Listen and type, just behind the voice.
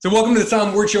So welcome to the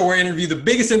Tom Ward Show, where I interview the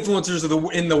biggest influencers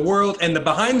in the world and the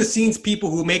behind-the-scenes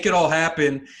people who make it all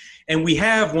happen. And we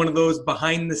have one of those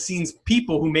behind-the-scenes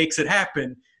people who makes it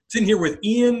happen. Sitting here with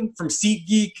Ian from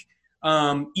SeatGeek,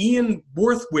 Ian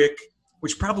Borthwick,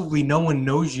 which probably no one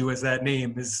knows you as that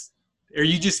name. Are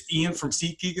you just Ian from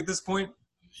SeatGeek at this point?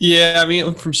 Yeah, I mean,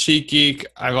 I'm from SeatGeek.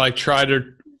 I tried to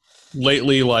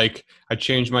lately, I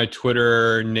changed my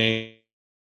Twitter name,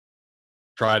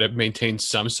 try to maintain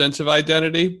some sense of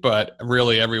identity, but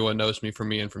really everyone knows me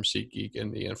from Ian from SeatGeek in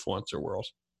the influencer world.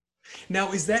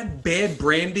 Now, is that bad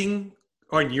branding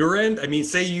on your end? I mean,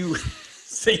 say you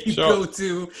go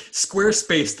to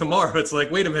Squarespace tomorrow. It's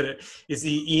like, wait a minute, is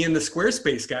he Ian the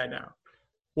Squarespace guy now?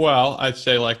 Well, I'd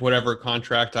say whatever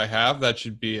contract I have, that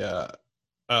should be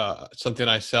something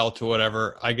I sell to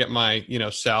whatever I get my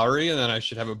salary, and then I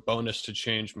should have a bonus to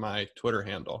change my Twitter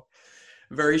handle.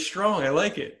 Very strong. I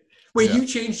like it. Wait, yeah. You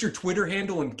changed your Twitter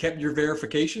handle and kept your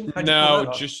verification? No,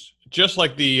 just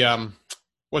like the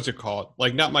what's it called?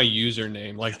 Like not my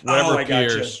username, like whatever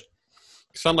appears. Gotcha.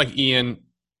 So I'm like Ian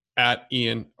at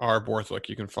Ian R. Borthwick.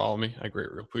 You can follow me. I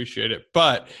greatly appreciate it.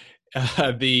 But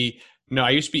I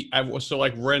used to be.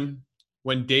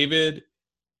 When David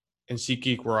and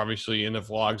SeatGeek were obviously in the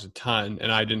vlogs a ton,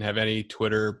 and I didn't have any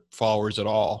Twitter followers at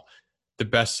all.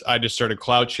 I just started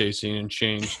cloud chasing and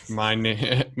changed my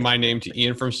name to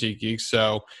Ian from SeatGeek.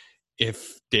 So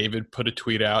if David put a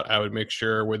tweet out, I would make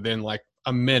sure within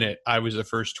a minute I was the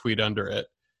first tweet under it.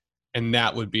 And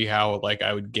that would be how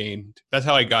I would gain. That's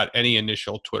how I got any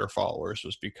initial Twitter followers,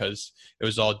 was because it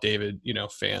was all David,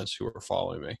 fans who were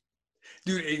following me.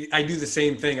 Dude, I do the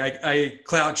same thing. I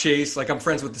cloud chase. I'm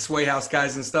friends with the Sway House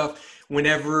guys and stuff.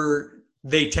 Whenever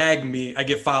they tag me, I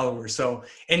get followers. So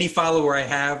any follower I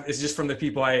have is just from the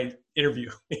people I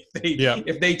interview.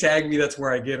 If they tag me, that's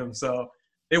where I get them. So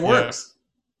it works.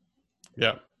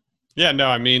 Yeah. No,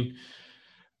 I mean,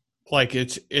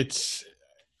 it's,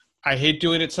 I hate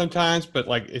doing it sometimes, but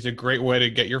it's a great way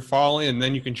to get your following. And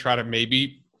then you can try to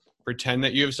maybe pretend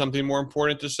that you have something more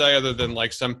important to say other than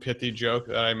some pithy joke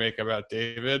that I make about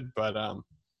David. But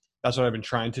that's what I've been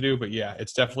trying to do. But yeah,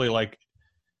 it's definitely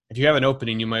if you have an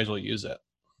opening, you might as well use it.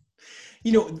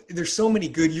 There's so many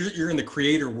good, you're in the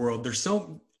creator world.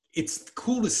 It's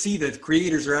cool to see that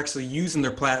creators are actually using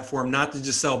their platform, not to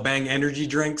just sell Bang energy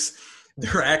drinks.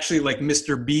 They're actually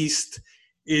Mr. Beast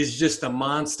is just a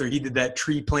monster. He did that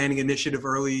tree planting initiative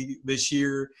early this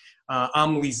year.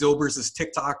 Amelie Zilber's this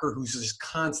TikToker who's just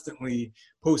constantly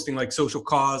posting social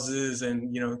causes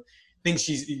and, things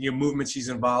movements she's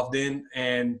involved in.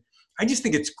 And I just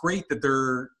think it's great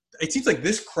that it seems like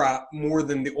this crop more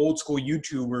than the old school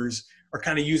YouTubers are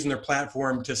kind of using their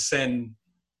platform to send,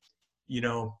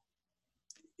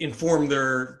 inform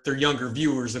their younger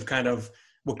viewers of kind of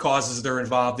what causes they're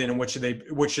involved in and what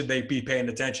should they be paying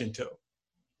attention to.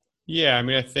 Yeah. I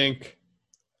mean, I think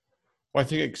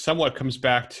it somewhat comes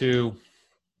back to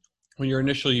when you're an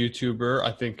initial YouTuber.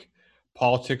 I think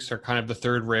politics are kind of the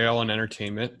third rail in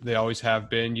entertainment. They always have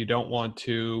been. You don't want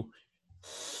to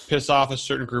piss off a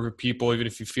certain group of people, even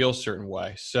if you feel a certain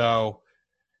way. So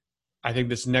I think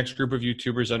this next group of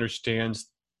YouTubers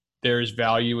understands there's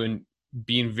value in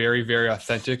being very, very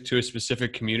authentic to a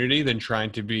specific community than trying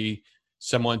to be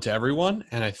someone to everyone.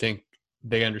 And I think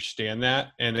they understand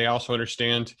that. And they also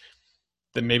understand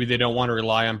that maybe they don't want to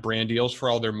rely on brand deals for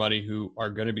all their money, who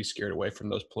are going to be scared away from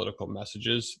those political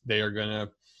messages. They are going to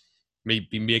be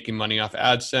making money off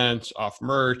AdSense, off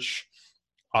merch,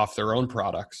 off their own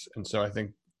products. And so I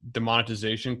think the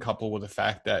monetization, coupled with the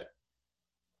fact that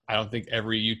I don't think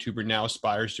every YouTuber now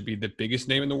aspires to be the biggest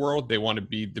name in the world. They want to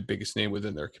be the biggest name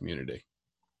within their community.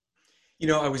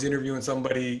 I was interviewing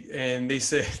somebody and they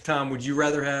said, Tom, would you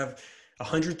rather have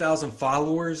 100,000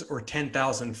 followers or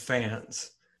 10,000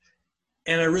 fans?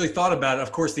 And I really thought about it.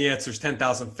 Of course, the answer is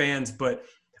 10,000 fans, but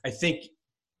I think,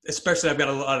 especially I've got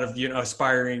a lot of,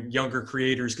 aspiring younger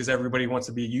creators, because everybody wants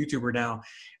to be a YouTuber now.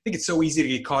 I think it's so easy to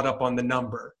get caught up on the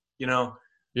number,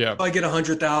 Yeah. If I get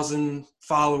 100,000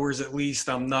 followers, at least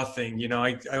I'm nothing.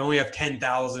 I only have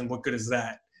 10,000. What good is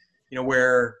that?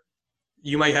 Where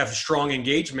you might have strong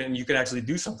engagement and you could actually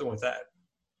do something with that.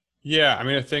 Yeah. I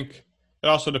mean, I think it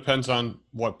also depends on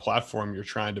what platform you're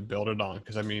trying to build it on.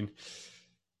 Because I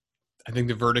think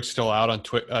the verdict's still out on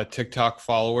TikTok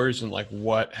followers and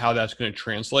how that's going to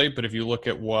translate. But if you look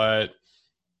at what,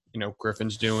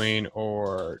 Griffin's doing,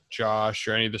 or Josh,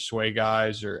 or any of the Sway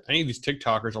guys, or any of these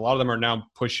TikTokers, a lot of them are now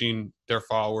pushing their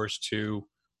followers to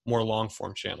more long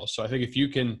form channels. So I think if you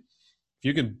can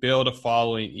build a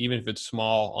following, even if it's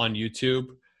small, on YouTube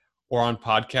or on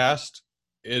podcast,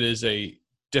 it is a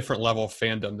different level of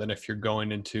fandom than if you're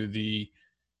going into the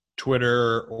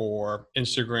Twitter or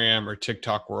Instagram or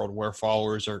TikTok world where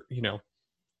followers are,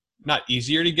 not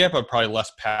easier to get, but probably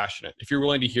less passionate. If you're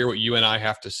willing to hear what you and I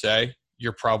have to say,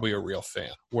 you're probably a real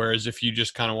fan. Whereas if you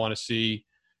just kind of want to see,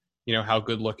 how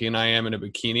good looking I am in a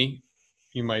bikini,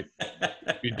 you might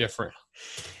be different.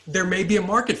 There may be a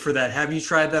market for that. Have you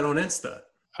tried that on Insta?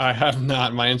 I have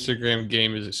not. My Instagram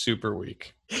game is super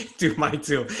weak. Dude, mine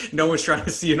too. No one's trying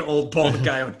to see an old bald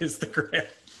guy on Instagram.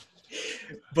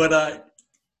 But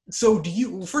so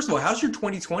first of all, how's your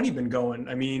 2020 been going?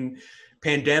 I mean,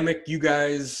 pandemic, you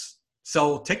guys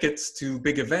sell tickets to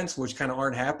big events, which kind of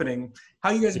aren't happening.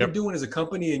 How you guys been doing as a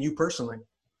company and you personally?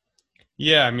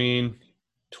 Yeah, I mean,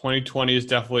 2020 is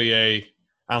definitely I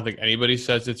don't think anybody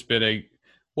says it's been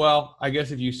well, I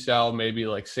guess if you sell maybe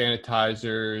like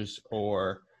sanitizers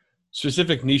or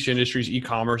specific niche industries,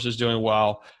 e-commerce is doing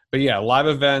well. But yeah, live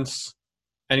events,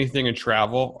 anything in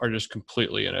travel are just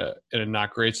completely in a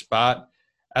not great spot.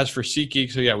 As for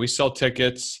SeatGeek, so yeah, we sell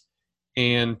tickets,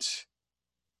 and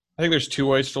I think there's two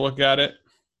ways to look at it.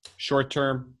 Short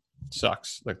term,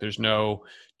 sucks. Like there's no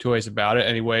two ways about it.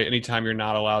 Anyway, anytime you're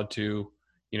not allowed to,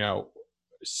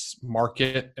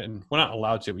 market, and we're not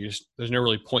allowed to, there's no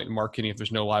really point in marketing if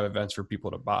there's no live events for people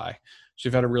to buy. So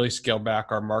we've had to really scale back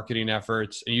our marketing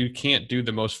efforts, and you can't do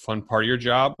the most fun part of your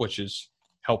job, which is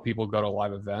help people go to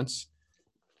live events.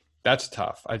 That's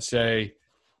tough. I'd say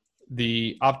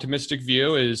the optimistic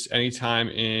view is anytime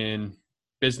in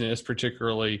business,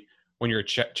 particularly when you're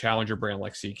a challenger brand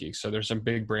like SeatGeek. So there's some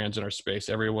big brands in our space.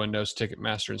 Everyone knows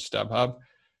Ticketmaster and StubHub.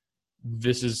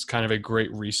 This is kind of a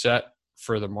great reset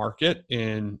for the market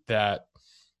in that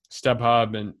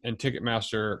StubHub and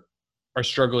Ticketmaster are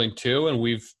struggling too. And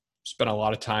we've spent a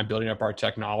lot of time building up our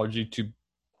technology to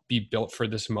be built for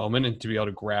this moment and to be able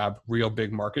to grab real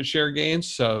big market share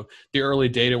gains. So the early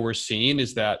data we're seeing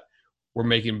is that we're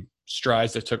making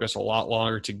strides that took us a lot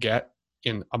longer to get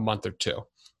in a month or two,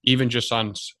 even just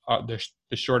on the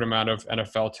short amount of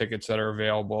NFL tickets that are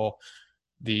available.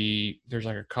 There's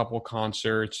like a couple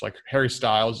concerts, like Harry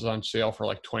Styles is on sale for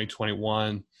like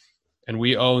 2021. And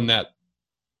we own that.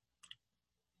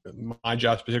 My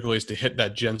job particularly is to hit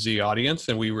that Gen Z audience,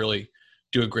 and we really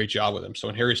do a great job with them. So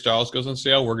when Harry Styles goes on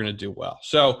sale, we're going to do well.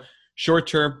 So short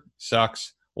term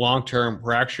sucks. Long term,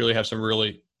 we actually have some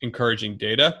really encouraging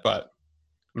data, but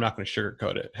I'm not going to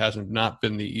sugarcoat it. It hasn't not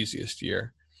been the easiest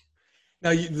year.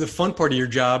 Now, the fun part of your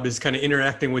job is kind of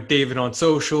interacting with David on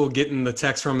social, getting the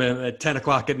text from him at 10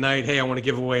 o'clock at night. Hey, I want to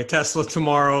give away a Tesla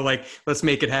tomorrow. Like, let's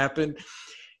make it happen.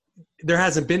 There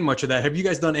hasn't been much of that. Have you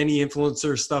guys done any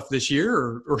influencer stuff this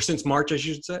year or since March, I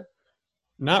should say?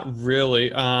 Not really.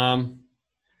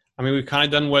 We've kind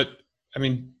of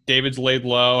done David's laid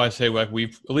low. I say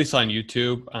we've, at least on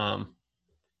YouTube,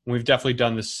 we've definitely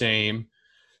done the same.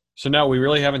 So no, we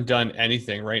really haven't done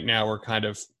anything. Right now, we're kind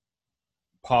of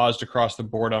paused across the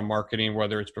board on marketing,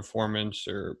 whether it's performance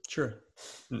or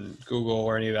Google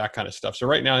or any of that kind of stuff. So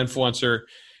right now, influencer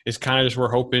is kind of just,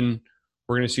 we're hoping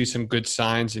we're going to see some good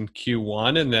signs in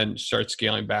Q1 and then start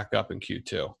scaling back up in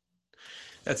Q2.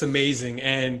 That's amazing.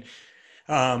 And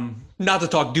not to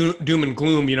talk doom and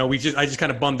gloom, I just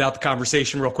kind of bummed out the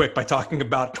conversation real quick by talking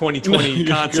about 2020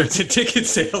 concerts and ticket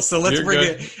sales. So let's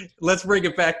bring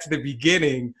it back to the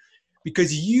beginning,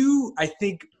 because I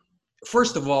think,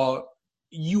 first of all,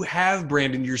 you have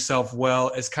branded yourself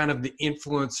well as kind of the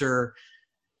influencer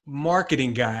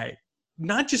marketing guy,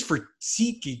 not just for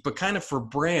SeatGeek, but kind of for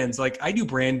brands. Like I do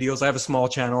brand deals. I have a small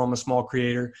channel. I'm a small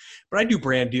creator, but I do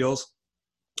brand deals.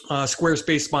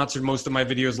 Squarespace sponsored most of my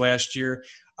videos last year.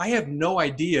 I have no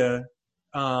idea,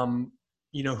 who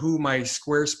my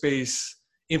Squarespace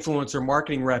influencer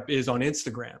marketing rep is on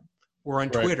Instagram or on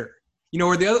Twitter,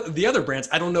 or the other brands.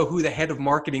 I don't know who the head of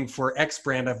marketing for X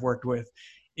brand I've worked with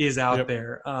is out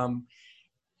there.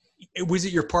 Was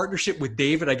it your partnership with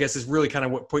David, I guess, is really kind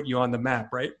of what put you on the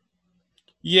map, right?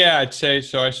 Yeah, I'd say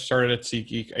so. I started at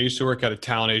SeatGeek. I used to work at a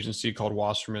talent agency called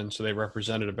Wasserman. So they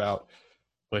represented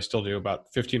I still do about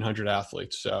 1,500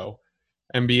 athletes. So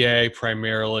NBA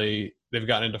primarily, they've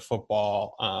gotten into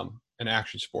football and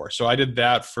action sports. So I did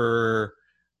that for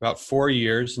about 4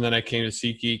 years. And then I came to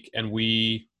SeatGeek, and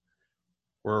I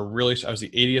was the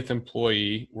 80th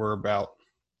employee. We're about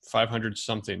 500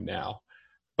 something now,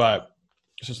 but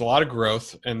it's just a lot of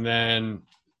growth. And then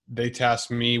they tasked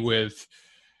me with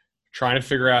trying to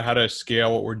figure out how to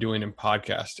scale what we're doing in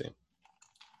podcasting.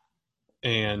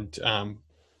 And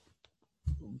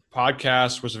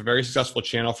podcast was a very successful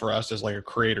channel for us as like a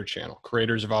creator channel.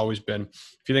 Creators have always been,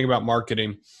 if you think about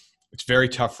marketing, it's very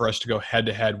tough for us to go head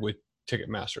to head with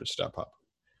Ticketmaster and StubHub.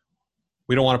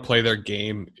 We don't want to play their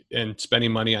game, and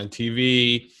spending money on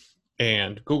TV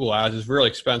And Google Ads is really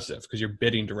expensive because you're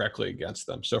bidding directly against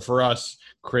them. So for us,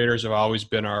 creators have always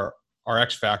been our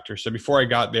X factor. So before I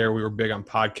got there, we were big on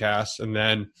podcasts. And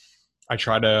then I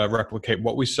try to replicate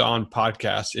what we saw on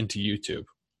podcasts into YouTube,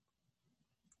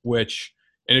 which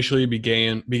initially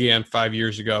began 5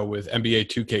 years ago with NBA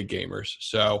 2K gamers.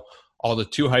 So all the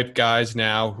Too Hype guys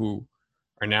now, who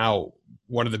are now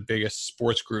one of the biggest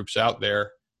sports groups out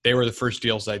there, they were the first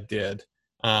deals I did.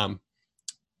 And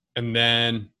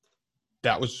then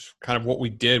that was kind of what we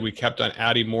did. We kept on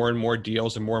adding more and more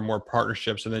deals and more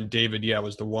partnerships. And then David,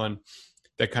 was the one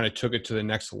that kind of took it to the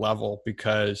next level,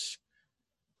 because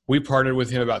we partnered with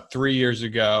him about 3 years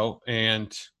ago,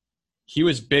 and he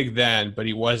was big then, but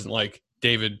he wasn't like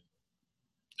David.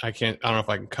 I don't know if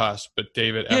I can cuss, but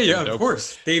David. Yeah, of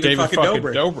course. David fucking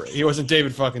Dobrik. He wasn't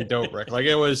David fucking Dobrik. Like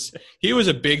he was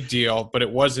a big deal, but it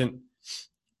wasn't.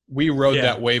 We rode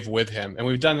that wave with him, and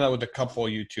we've done that with a couple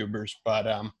of YouTubers. But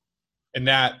and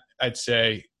that, I'd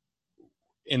say,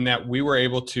 in that we were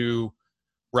able to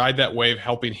ride that wave,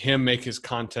 helping him make his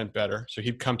content better. So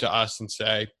he'd come to us and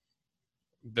say,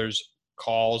 "There's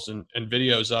calls and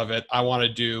videos of it. I want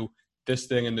to do this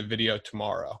thing in the video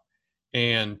tomorrow,"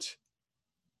 and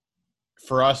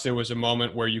for us, it was a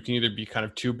moment where you can either be kind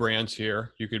of two brands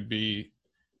here. You could be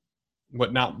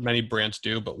what not many brands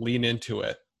do, but lean into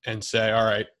it and say, all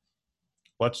right,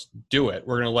 let's do it.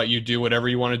 We're going to let you do whatever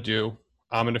you want to do.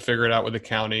 I'm going to figure it out with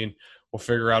accounting. We'll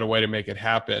figure out a way to make it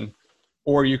happen.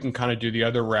 Or you can kind of do the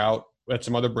other route that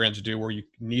some other brands do, where you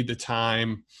need the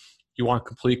time. You want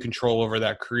complete control over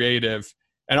that creative.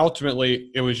 And ultimately,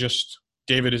 it was just,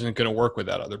 David isn't going to work with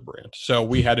that other brand. So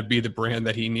we had to be the brand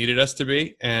that he needed us to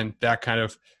be. And that kind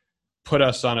of put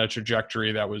us on a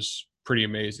trajectory that was pretty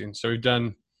amazing. So we've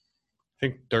done, I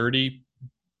think, 30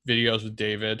 videos with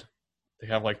David. They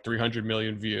have like 300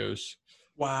 million views.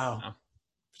 Wow.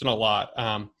 It's not a lot.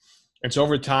 And so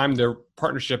over time, their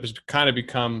partnership has kind of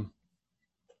become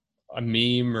a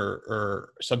meme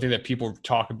or something that people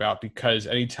talk about, because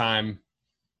anytime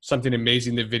something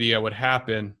amazing in the video would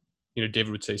happen, David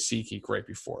would say SeatGeek right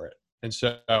before it. And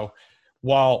so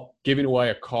while giving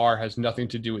away a car has nothing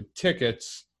to do with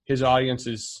tickets, his audience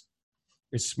is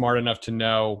smart enough to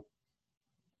know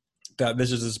that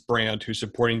this is this brand who's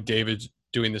supporting David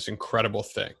doing this incredible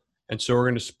thing. And so we're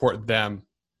going to support them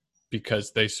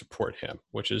because they support him,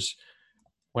 which is,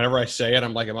 whenever I say it,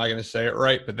 I'm like, am I going to say it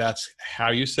right? But that's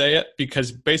how you say it,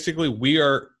 because basically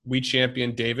we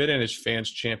champion David and his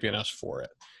fans champion us for it.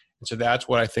 And so that's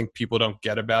what I think people don't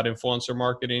get about influencer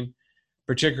marketing,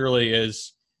 particularly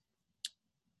is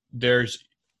there's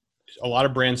a lot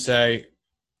of brands say,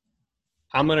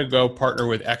 I'm going to go partner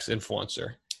with X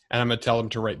influencer, and I'm going to tell them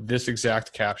to write this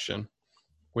exact caption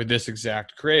with this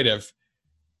exact creative,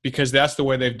 because that's the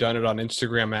way they've done it on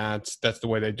Instagram ads. That's the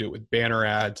way they do it with banner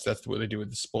ads. That's the way they do it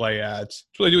with display ads.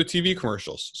 That's what they do with TV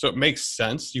commercials. So it makes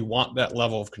sense. You want that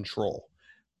level of control.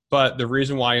 But the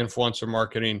reason why influencer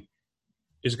marketing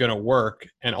is going to work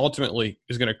and ultimately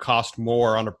is going to cost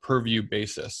more on a per view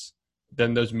basis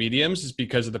than those mediums is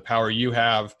because of the power you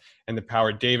have and the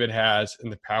power David has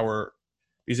and the power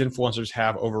these influencers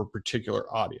have over a particular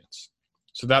audience.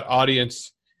 So that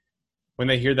audience, when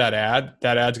they hear that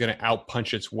ad's going to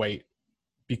outpunch its weight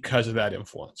because of that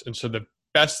influence. And so the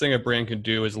best thing a brand can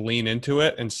do is lean into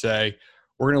it and say,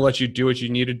 we're going to let you do what you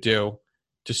need to do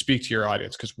to speak to your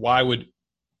audience. Because why would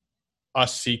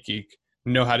us SeatGeek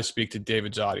know how to speak to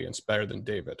David's audience better than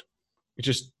David? It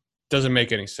just doesn't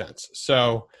make any sense.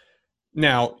 So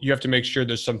now you have to make sure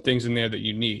there's some things in there that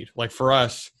you need. Like for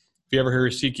us, if you ever hear a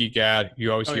SeatGeek ad,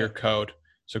 you always hear code.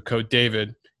 So code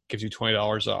David gives you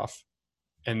 $20 off.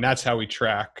 And that's how we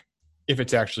track if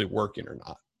it's actually working or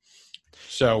not.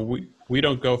 So we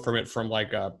don't go from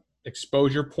like a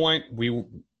exposure point. We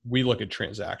look at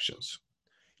transactions.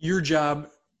 Your job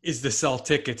is to sell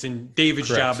tickets, and David's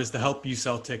Correct. job is to help you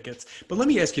sell tickets. But let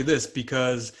me ask you this,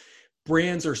 because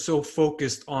brands are so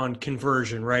focused on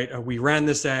conversion, right? We ran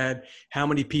this ad. How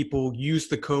many people use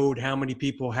the code? How many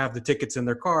people have the tickets in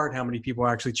their card? How many people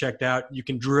actually checked out? You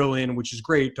can drill in, which is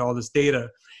great, to all this data.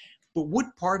 But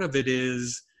what part of it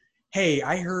is, hey,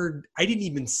 I didn't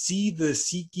even see the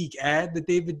SeatGeek ad that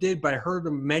David did, but I heard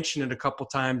him mention it a couple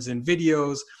times in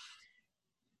videos.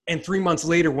 And 3 months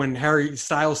later, when Harry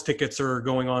Styles tickets are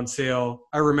going on sale,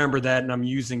 I remember that and I'm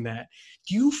using that.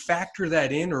 Do you factor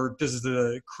that in, or does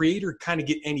the creator kind of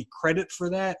get any credit for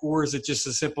that? Or is it just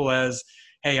as simple as,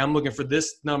 hey, I'm looking for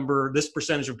this number, this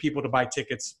percentage of people to buy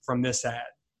tickets from this ad?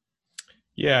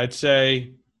 Yeah, I'd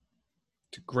say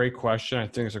it's a great question. I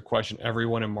think it's a question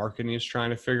everyone in marketing is trying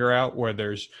to figure out, where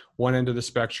there's one end of the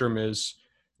spectrum is,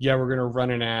 yeah, we're going to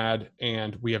run an ad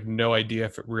and we have no idea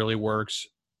if it really works.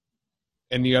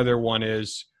 And the other one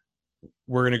is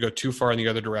we're going to go too far in the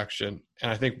other direction.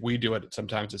 And I think we do it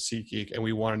sometimes at SeatGeek, and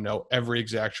we want to know every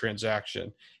exact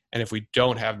transaction. And if we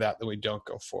don't have that, then we don't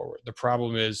go forward. The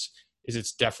problem is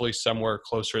it's definitely somewhere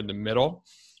closer in the middle.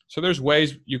 So there's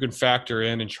ways you can factor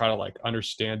in and try to like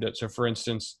understand it. So for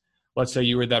instance, let's say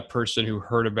you were that person who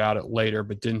heard about it later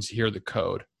but didn't hear the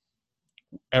code.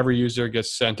 Every user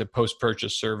gets sent a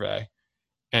post-purchase survey,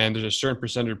 and there's a certain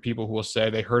percentage of people who will say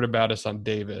they heard about us on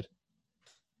David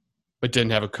but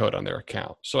didn't have a code on their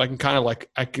account. So I can kind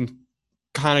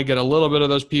of get a little bit of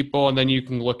those people, and then you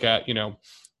can look at,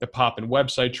 the pop in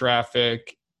website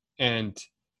traffic.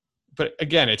 But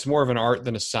again, it's more of an art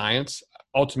than a science.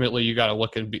 Ultimately, you got to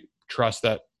look and trust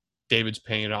that David's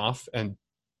paying off, and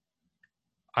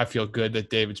I feel good that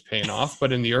David's paying off.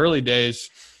 But in the early days,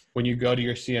 when you go to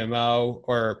your CMO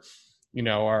or,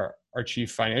 our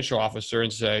chief financial officer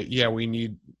and say, yeah, we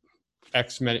need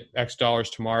X dollars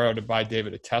tomorrow to buy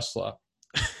David a Tesla.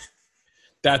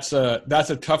 That's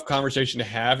a tough conversation to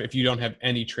have if you don't have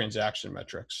any transaction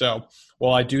metrics. So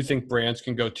while I do think brands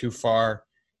can go too far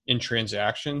in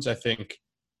transactions, I think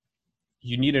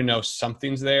you need to know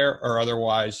something's there, or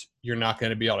otherwise you're not going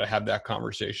to be able to have that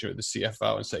conversation with the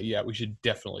CFO and say, yeah, we should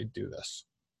definitely do this.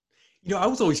 I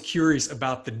was always curious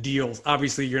about the deals.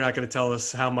 Obviously, you're not going to tell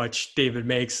us how much David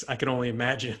makes. I can only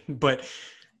imagine, but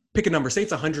pick a number, say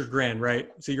it's $100,000, right?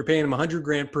 So you're paying him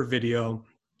 $100,000 per video.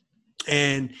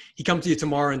 And he comes to you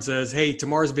tomorrow and says, hey,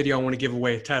 tomorrow's video, I want to give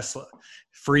away a Tesla.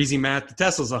 For easy math, the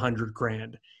Tesla's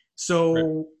 $100,000. So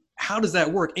right. How does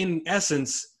that work? In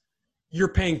essence, you're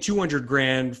paying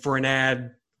 $200,000 for an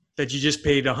ad that you just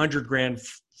paid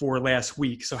 $100,000 for last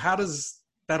week. So how does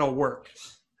that all work?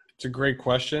 It's a great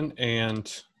question.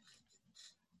 And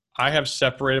I have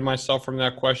separated myself from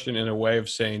that question in a way of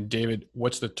saying, David,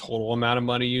 what's the total amount of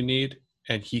money you need?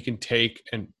 And he can take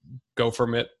and go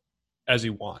from it as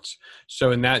he wants. So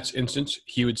in that instance,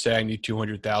 he would say, I need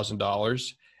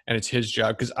 $200,000, and it's his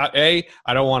job. Because I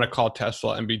don't want to call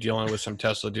Tesla and be dealing with some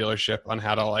Tesla dealership on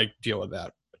how to deal with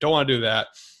that. I don't want to do that.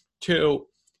 Two,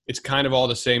 it's kind of all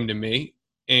the same to me.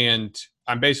 And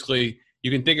I'm basically, you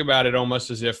can think about it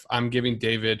almost as if I'm giving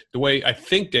David, the way I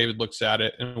think David looks at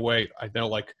it, in a way I know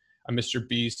like a Mr.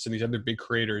 Beast and these other big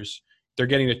creators, they're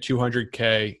getting a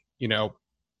 $200K,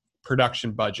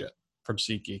 production budget from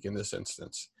SeatGeek in this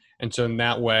instance. And so in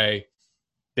that way,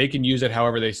 they can use it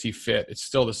however they see fit. It's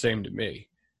still the same to me.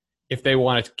 If they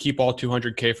want to keep all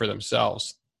 $200K for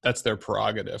themselves, that's their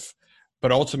prerogative.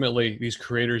 But ultimately, these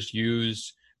creators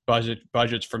use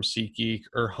budgets from SeatGeek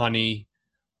or Honey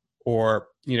or,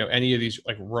 any of these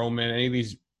like Roman, any of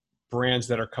these brands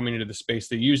that are coming into the space.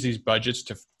 They use these budgets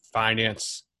to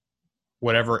finance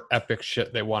whatever epic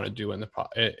shit they want to do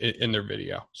in their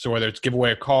video. So whether it's give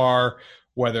away a car,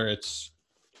 whether it's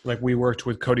like we worked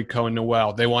with Cody Cohen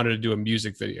Noel, they wanted to do a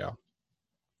music video.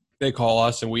 They call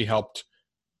us and we helped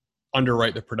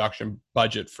underwrite the production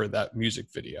budget for that music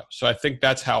video. So I think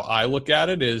that's how I look at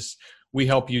it is we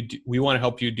want to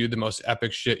help you do the most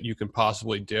epic shit you can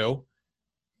possibly do.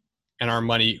 And our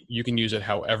money, you can use it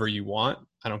however you want.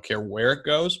 I don't care where it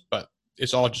goes, but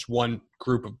it's all just one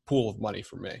pool of money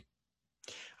for me.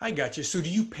 I got you. So do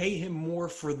you pay him more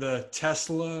for the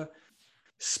Tesla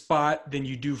spot than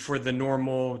you do for the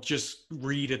normal just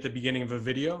read at the beginning of a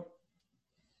video?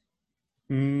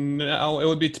 No, it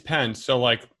would depend. So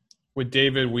like with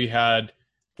David, we had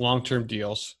long-term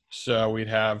deals. So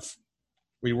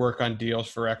we'd work on deals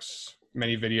for X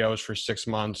many videos for 6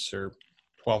 months or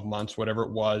 12 months, whatever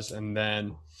it was. And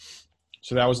then,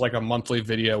 so that was like a monthly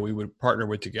video we would partner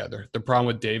with together. The problem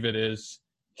with David is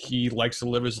he likes to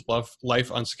live his life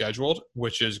unscheduled,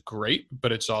 which is great,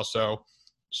 but it's also,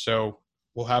 so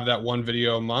we'll have that one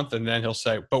video a month and then he'll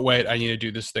say, but wait, I need to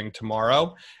do this thing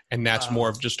tomorrow. And that's more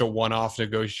of just a one-off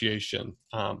negotiation.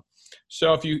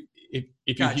 So if you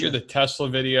Gotcha. hear the Tesla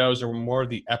videos or more of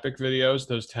the epic videos,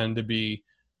 those tend to be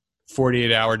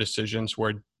 48-hour decisions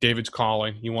where David's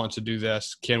calling, he wants to do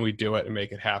this. Can we do it and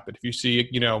make it happen? If you see,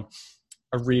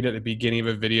 a read at the beginning of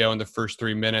a video in the first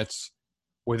 3 minutes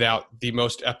without the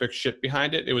most epic shit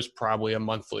behind it, it was probably a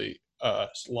monthly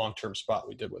long-term spot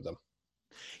we did with them.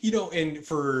 And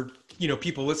for,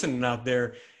 people listening out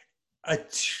there, a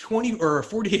 20 or a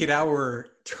 48-hour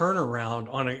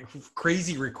turnaround on a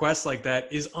crazy request like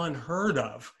that is unheard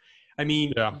of. I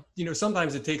mean, yeah.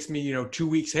 Sometimes it takes me, 2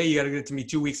 weeks. Hey, you got to get it to me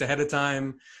 2 weeks ahead of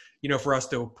time, for us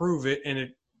to approve it. And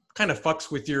it kind of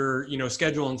fucks with your,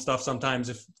 schedule and stuff sometimes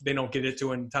if they don't get it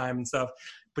to in time and stuff.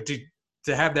 But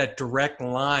to have that direct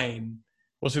line.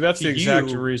 Well, see, that's the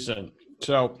exact reason.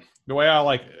 So the way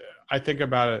I think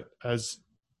about it as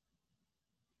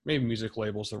maybe music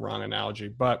label's the wrong analogy,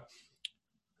 but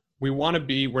we're not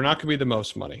going to be the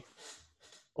most money.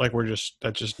 Like we're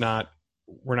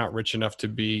not rich enough to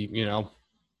be,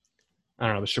 I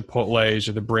don't know, the Chipotle's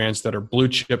or the brands that are blue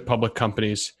chip public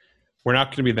companies. We're not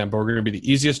going to be them, but we're going to be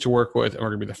the easiest to work with, and we're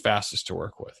going to be the fastest to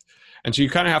work with. And so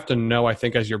you kind of have to know, I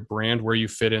think, as your brand, where you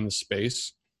fit in the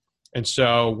space. And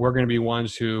so we're going to be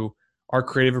ones who our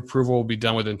creative approval will be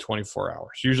done within 24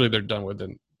 hours. Usually they're done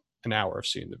within an hour of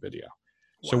seeing the video.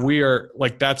 Wow. So we are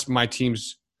like, that's my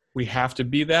team's, we have to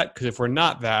be that, because if we're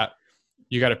not that,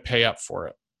 you got to pay up for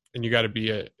it. And you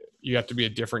have to be a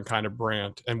different kind of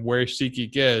brand. And where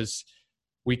SeatGeek is,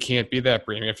 we can't be that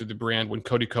brand. We have to be the brand. When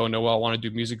Cody Ko and Noel want to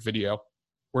do music video,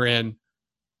 we're in.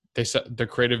 They said the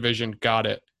creative vision, got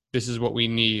it. This is what we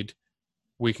need.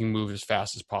 We can move as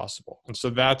fast as possible. And so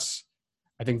that's,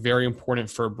 I think, very important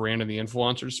for a brand in the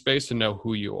influencer space to know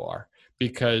who you are.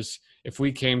 Because if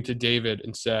we came to David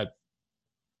and said,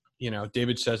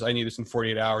 David says, I need this in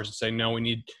 48 hours, and say, no, we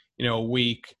need, a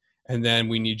week. And then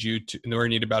we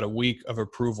need about a week of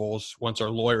approvals once our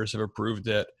lawyers have approved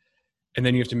it. And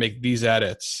then you have to make these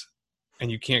edits, and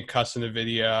you can't cuss in the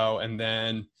video. And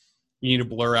then you need to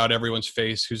blur out everyone's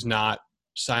face who's not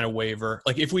sign a waiver.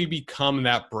 Like if we become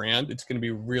that brand, it's going to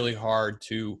be really hard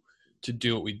to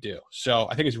do what we do. So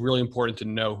I think it's really important to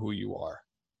know who you are.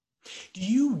 Do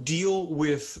you deal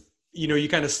with, you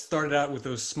kind of started out with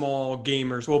those small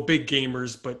gamers, well, big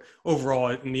gamers, but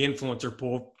overall in the influencer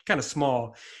pool, kind of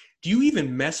small. Do you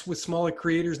even mess with smaller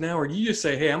creators now? Or do you just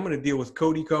say, hey, I'm going to deal with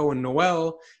Cody Ko and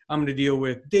Noel. I'm going to deal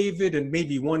with David and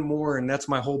maybe one more, and that's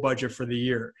my whole budget for the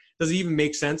year. Does it even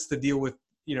make sense to deal with,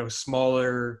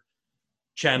 smaller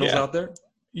channels out there?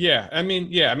 Yeah.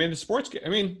 The sports,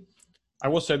 I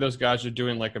will say those guys are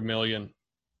doing like 1 million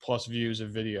plus views of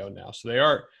video now. So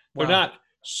they're not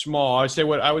small.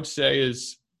 What I would say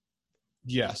is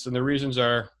yes. And the reasons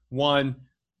are, one,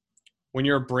 when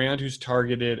you're a brand who's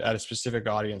targeted at a specific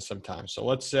audience sometimes. So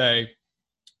let's say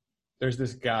there's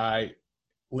this guy,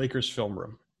 Lakers Film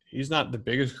Room. He's not the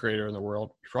biggest creator in the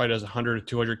world. He probably does 100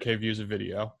 to 200K views of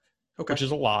video, which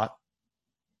is a lot.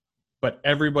 But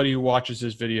everybody who watches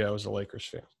his video is a Lakers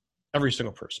fan. Every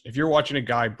single person. If you're watching a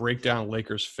guy break down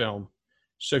Lakers film,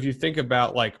 so if you think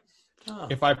about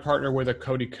if I partner with a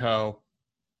Cody Ko,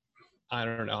 I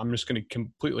don't know, I'm just going to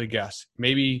completely guess,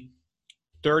 maybe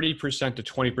 30% to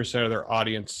 20% of their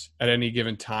audience at any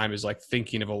given time is like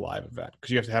thinking of a live event, because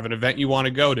you have to have an event you want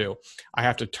to go to. I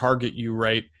have to target you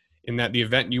right in that the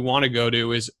event you want to go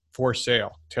to is for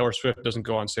sale. Taylor Swift doesn't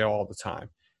go on sale all the time.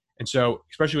 And so,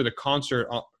 especially with a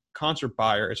concert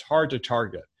buyer, it's hard to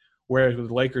target. Whereas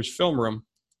with Lakers Film Room,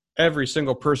 every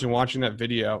single person watching that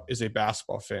video is a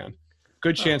basketball fan.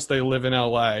 Good chance they live in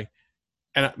LA.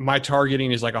 And my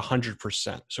targeting is like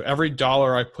 100%. So every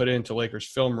dollar I put into Lakers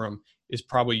Film Room is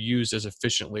probably used as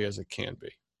efficiently as it can be.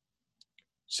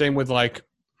 Same with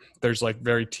there's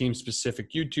very team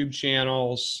specific YouTube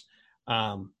channels.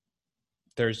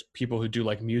 There's people who do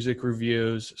music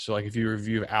reviews. So if you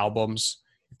review albums,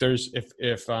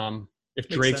 if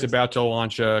Drake's about to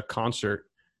launch a concert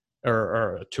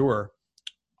or a tour,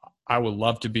 I would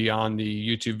love to be on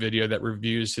the YouTube video that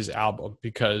reviews his album,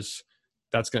 because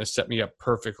that's going to set me up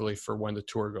perfectly for when the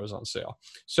tour goes on sale.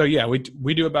 So yeah, we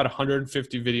do about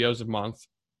 150 videos a month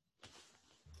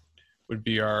would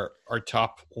be our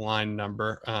top line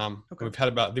number. We've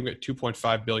had I think we got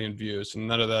 2.5 billion views, and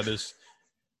none of that is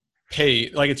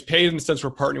paid. It's paid in the sense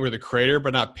we're partnering with a creator,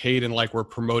 but not paid in we're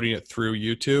promoting it through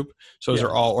YouTube. So those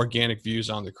are all organic views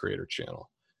on the creator channel.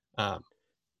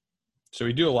 So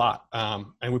we do a lot,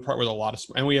 and we partner with a lot of,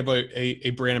 and we have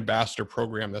a brand ambassador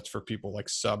program that's for people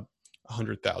sub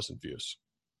 100,000 views.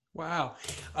 Wow.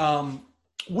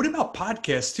 What about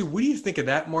podcasts too? What do you think of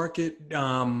that market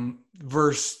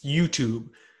versus YouTube?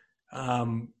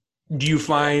 Do you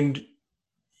find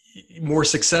more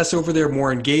success over there,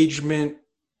 more engagement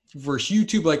versus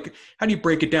YouTube? How do you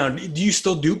break it down? Do you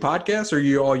still do podcasts, or are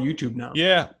you all YouTube now?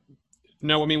 Yeah.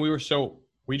 No,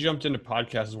 we jumped into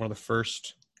podcasts as one of the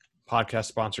first podcast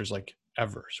sponsors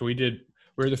ever. So we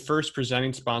were the first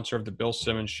presenting sponsor of the Bill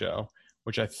Simmons Show,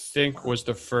 which I think was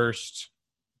the first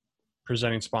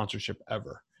presenting sponsorship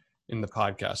ever in the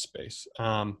podcast space.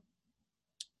 And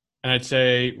I'd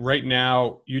say right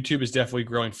now, YouTube is definitely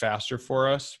growing faster for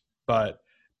us, but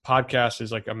podcast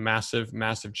is a massive,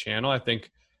 massive channel. I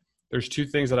think there's two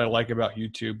things that I like about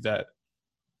YouTube that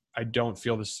I don't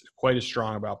feel this quite as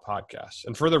strong about podcasts.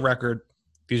 And for the record,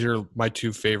 these are my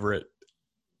two favorite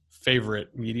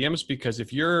mediums, because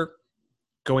if you're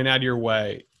going out of your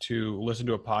way to listen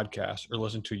to a podcast or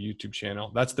listen to a YouTube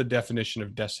channel, that's the definition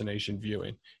of destination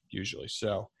viewing usually.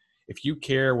 So if you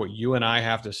care what you and I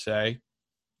have to say,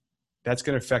 that's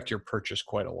going to affect your purchase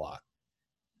quite a lot.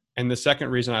 And the second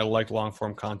reason I like long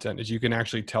form content is you can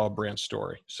actually tell a brand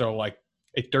story. So like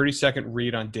a 30-second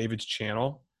read on David's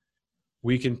channel,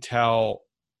 we can tell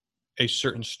a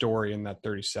certain story in that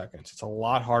 30 seconds. It's a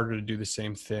lot harder to do the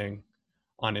same thing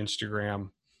on Instagram,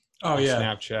 Oh on yeah.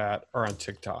 Snapchat, or on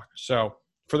TikTok. So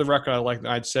for the record,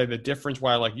 I'd say the difference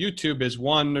why I like YouTube is,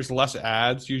 one, there's less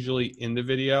ads usually in the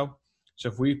video. So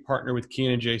if we partner with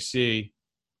Keen and JC,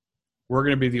 we're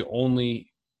going to be the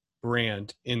only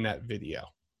brand in that video.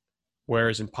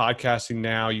 Whereas in podcasting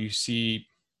now, you see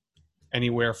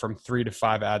anywhere from 3 to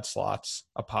 5 ad slots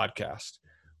a podcast,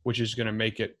 which is going to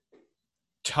make it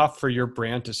tough for your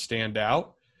brand to stand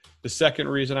out. The second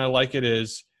reason I like it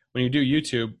is when you do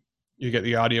YouTube, you get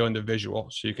the audio and the visual.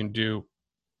 So you can do,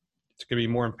 it's going to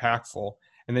be more impactful.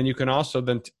 And then you can also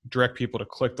then direct people to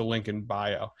click the link in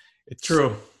bio. It's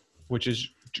True. Which is,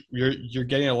 you're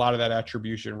getting a lot of that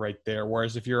attribution right there.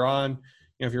 Whereas if you're on,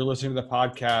 if you're listening to the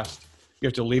podcast, you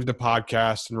have to leave the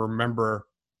podcast and remember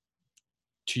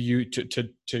to use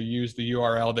the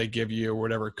URL they give you or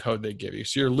whatever code they give you.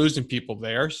 So you're losing people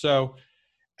there. So,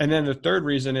 and then the third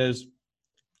reason is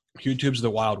YouTube's the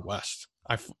Wild West.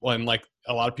 And like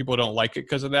a lot of people don't like it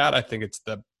because of that. I think it's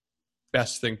the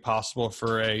best thing possible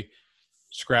for a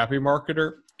scrappy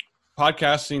marketer.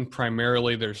 Podcasting,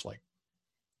 primarily, there's like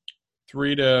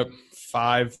 3 to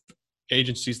 5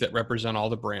 agencies that represent all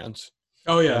the brands.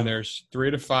 Oh yeah. And there's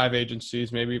 3 to 5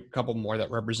 agencies, maybe a couple more,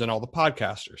 that represent all the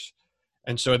podcasters.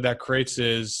 And so that creates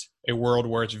is a world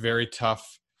where it's very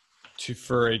tough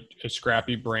for a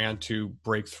scrappy brand to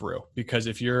break through. Because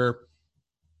if you're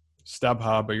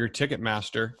StubHub or you're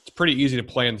Ticketmaster, it's pretty easy to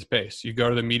play in the space. You go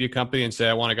to the media company and say,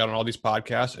 I want to get on all these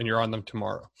podcasts, and you're on them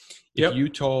tomorrow. If you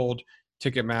told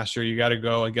Ticketmaster you got to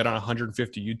go and get on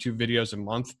 150 YouTube videos a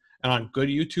month, and on good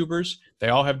YouTubers, they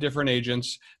all have different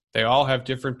agents, they all have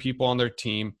different people on their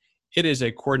team, it is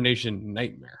a coordination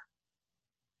nightmare.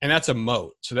 And that's a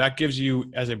moat. So that gives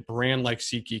you, as a brand like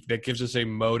SeatGeek, that gives us a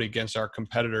moat against our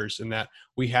competitors in that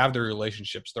we have the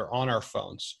relationships. They're on our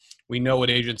phones. We know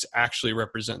what agents actually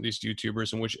represent these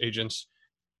YouTubers and which agents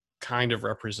kind of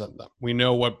represent them. We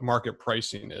know what market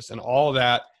pricing is. And all of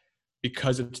that,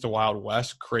 because it's the Wild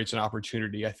West, creates an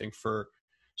opportunity, I think, for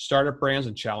startup brands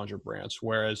and challenger brands.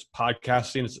 Whereas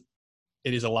podcasting,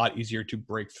 it is a lot easier to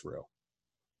break through.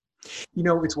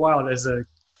 It's wild. As a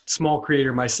small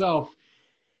creator myself,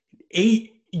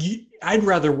 I'd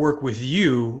rather work with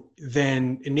you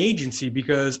than an agency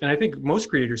because, and I think most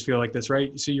creators feel like this,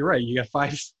 right? So you're right. You got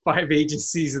five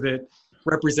agencies that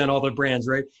represent all the brands,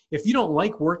 right? If you don't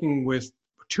like working with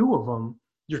 2 of them,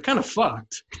 you're kind of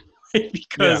fucked, right?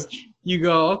 Because you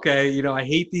go, okay, I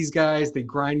hate these guys. They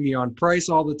grind me on price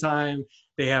all the time.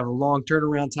 They have a long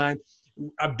turnaround time.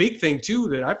 A big thing too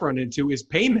that I've run into is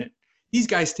payment. These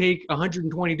guys take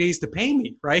 120 days to pay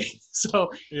me, right?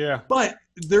 So, but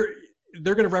they're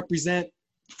going to represent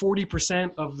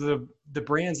 40% of the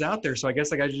brands out there. So I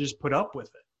guess I got to just put up with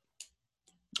it.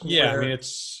 Yeah, I mean,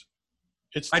 it's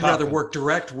I'd rather work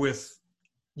direct with,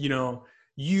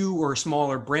 you or a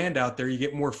smaller brand out there. You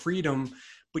get more freedom,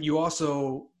 but you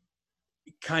also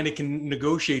kind of can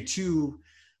negotiate too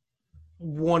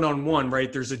one-on-one,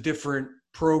 right? There's a different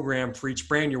program for each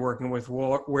brand you're working with,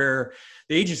 where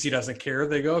the agency doesn't care.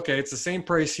 They go, okay, it's the same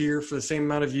price here for the same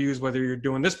amount of views, whether you're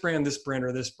doing this brand,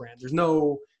 or this brand. There's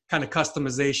no kind of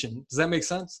customization. Does that make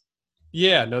sense?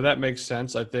 Yeah, no, that makes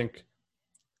sense. I think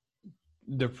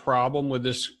the problem with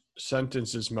this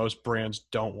sentence is most brands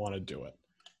don't want to do it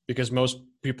because most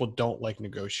people don't like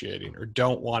negotiating or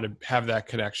don't want to have that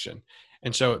connection.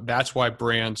 And so that's why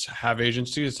brands have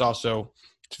agencies.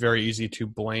 It's very easy to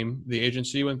blame the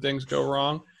agency when things go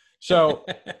wrong. So,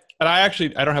 and I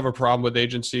don't have a problem with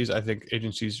agencies. I think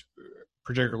agencies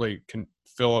particularly can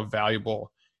fill a valuable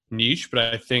niche,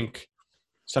 but I think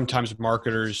sometimes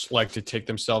marketers like to take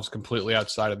themselves completely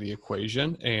outside of the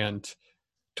equation, and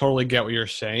totally get what you're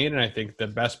saying. And I think the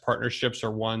best partnerships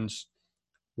are ones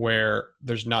where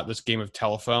there's not this game of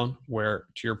telephone where,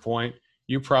 to your point,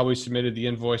 you probably submitted the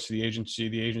invoice to the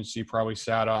agency probably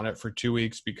sat on it for 2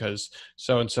 weeks because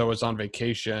so-and-so was on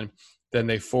vacation. Then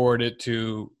they forward it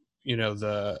to,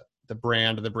 the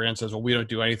brand, and the brand says, well, we don't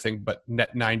do anything but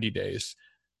net 90 days,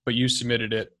 but you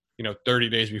submitted it, 30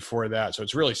 days before that. So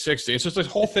it's really 60. It's just this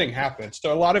whole thing happens.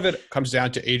 So a lot of it comes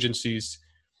down to agencies,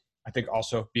 I think,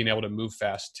 also being able to move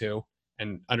fast too,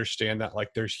 and understand that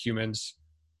like there's humans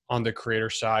on the creator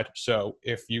side. So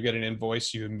if you get an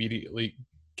invoice, you immediately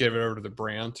give it over to the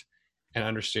brand and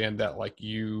understand that like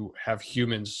you have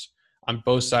humans on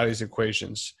both sides of these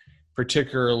equations,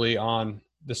 particularly on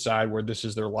the side where this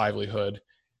is their livelihood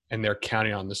and they're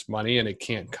counting on this money and it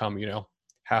can't come,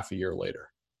 half a year later.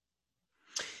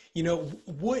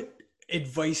 What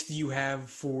advice do you have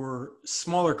for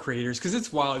smaller creators? Because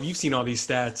it's wild. You've seen all these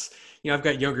stats. I've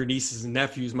got younger nieces and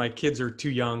nephews. My kids are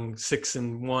too young, 6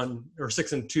 and 1 or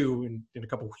 6 and 2 in a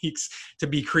couple of weeks to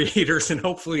be creators. And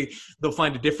hopefully they'll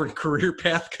find a different career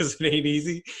path because it ain't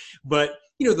easy. But,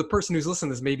 the person who's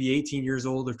listening is maybe 18 years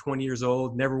old or 20 years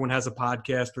old, and everyone has a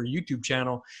podcast or a YouTube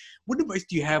channel. What advice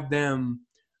do you have them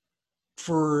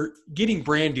for getting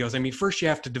brand deals? I mean, first you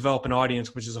have to develop an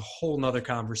audience, which is a whole nother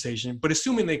conversation, but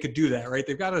assuming they could do that, right?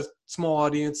 They've got a small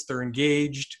audience, they're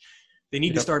engaged, they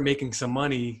need to start making some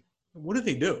money. What do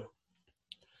they do?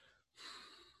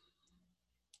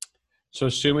 So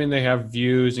assuming they have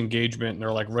views, engagement, and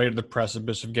they're like right at the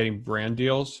precipice of getting brand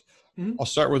deals, I'll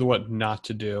start with what not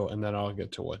to do, and then I'll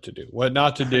get to what to do. What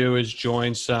not to do is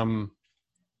join some,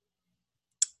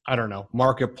 I don't know,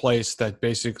 marketplace that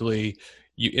basically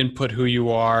you input who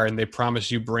you are and they promise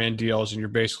you brand deals, and you're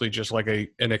basically just like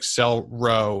an Excel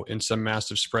row in some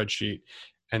massive spreadsheet,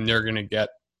 and they're going to get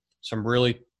some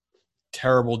really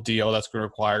terrible deal that's going to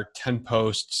require 10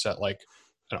 posts at like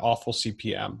an awful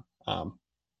CPM.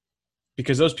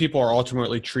 Because those people are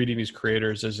ultimately treating these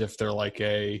creators as if they're like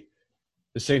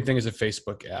the same thing as a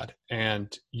Facebook ad,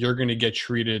 and you're going to get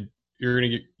treated, your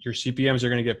CPMs are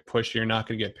going to get pushed, and you're not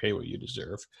going to get paid what you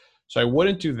deserve. So I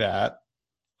wouldn't do that.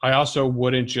 I also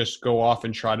wouldn't just go off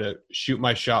and try to shoot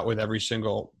my shot with every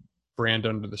single brand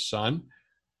under the sun.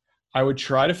 I would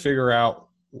try to figure out,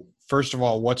 first of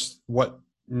all, what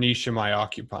niche am I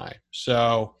occupying?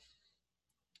 So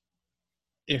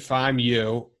if I'm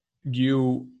you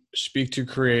speak to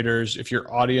creators. If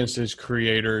your audience is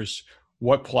creators,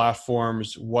 what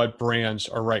platforms, what brands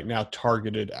are right now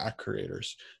targeted at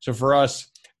creators? So for us,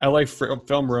 LA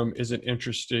Film Room isn't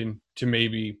interesting to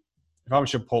maybe, if I'm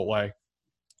Chipotle,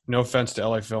 no offense to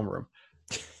LA Film Room,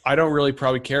 I don't really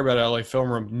probably care about LA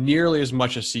Film Room nearly as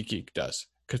much as SeatGeek does.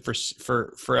 Because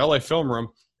for LA Film Room,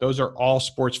 those are all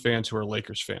sports fans who are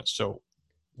Lakers fans. So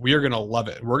we are going to love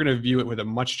it. We're going to view it with a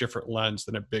much different lens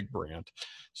than a big brand.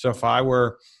 So if I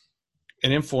were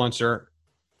an influencer,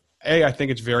 I think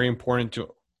it's very important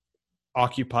to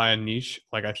occupy a niche.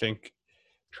 Like, I think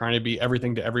trying to be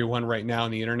everything to everyone right now on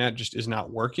the internet just is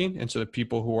not working. And so the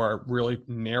people who are really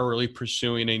narrowly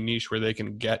pursuing a niche where they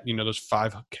can get, those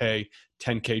 5K,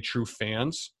 10K true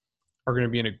fans are going to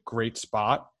be in a great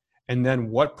spot. And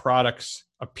then what products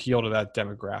appeal to that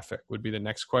demographic would be the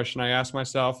next question I ask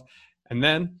myself. And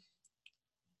then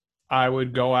I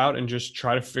would go out and just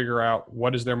try to figure out,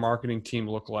 what does their marketing team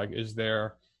look like?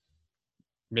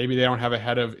 Maybe they don't have a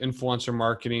head of influencer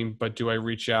marketing, but do I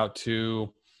reach out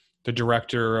to the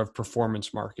director of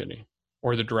performance marketing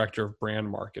or the director of brand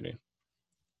marketing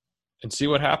and see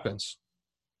what happens?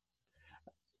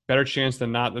 Better chance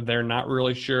than not that they're not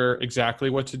really sure exactly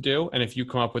what to do. And if you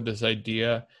come up with this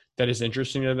idea that is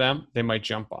interesting to them, they might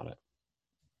jump on it.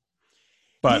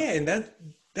 But yeah, and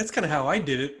that's kind of how I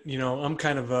did it. I'm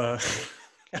kind of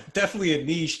I'm definitely a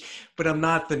niche, but I'm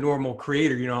not the normal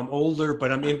creator. I'm older,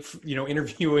 but I'm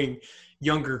interviewing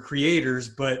younger creators,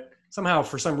 but somehow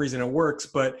for some reason it works.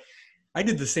 But I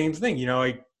did the same thing.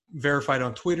 I verified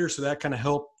on Twitter, so that kind of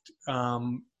helped,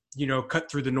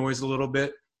 cut through the noise a little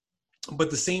bit.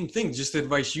 But the same thing, just the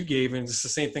advice you gave, and it's the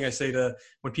same thing I say to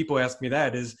when people ask me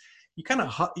that, is you got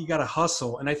to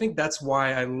hustle. And I think that's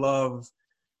why I love,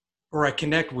 or I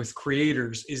connect with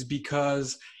creators, is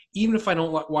because even if I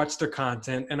don't watch their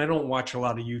content, and I don't watch a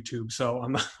lot of YouTube, so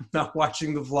I'm not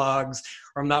watching the vlogs,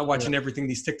 or I'm not watching everything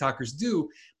these TikTokers do.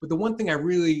 But the one thing I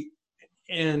really,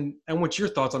 and I want your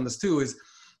thoughts on this too, is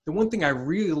the one thing I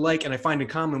really like and I find in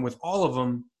common with all of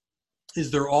them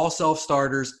is they're all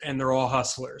self-starters and they're all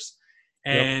hustlers.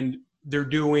 And they're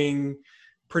doing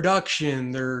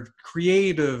production, they're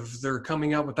creative, they're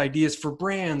coming up with ideas for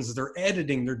brands, they're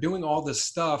editing, they're doing all this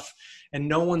stuff, and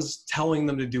no one's telling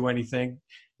them to do anything.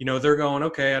 They're going,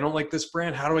 okay, I don't like this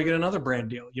brand. How do I get another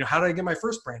brand deal? How do I get my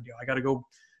first brand deal? I got to go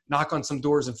knock on some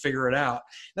doors and figure it out.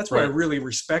 That's why I really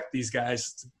respect these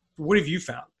guys. What have you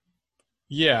found?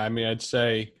 Yeah, I mean, I'd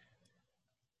say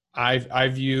I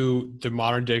view the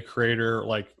modern day creator,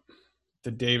 like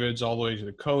the Davids all the way to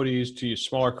the Codys to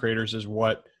smaller creators, as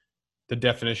what the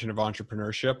definition of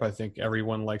entrepreneurship. I think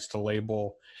everyone likes to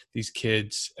label these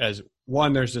kids as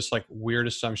one. There's this like weird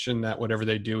assumption that whatever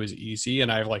they do is easy.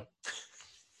 And I've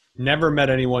never met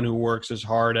anyone who works as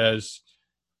hard as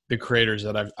the creators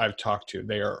that I've talked to.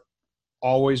 They are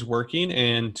always working,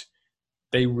 and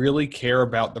they really care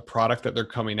about the product that they're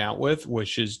coming out with,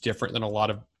 which is different than a lot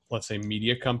of, let's say,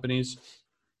 media companies.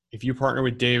 If you partner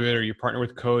with David, or you partner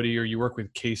with Cody, or you work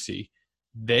with Casey,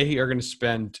 they are going to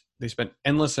spend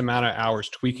endless amount of hours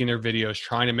tweaking their videos,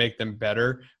 trying to make them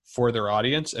better for their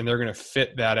audience, and they're going to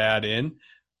fit that ad in.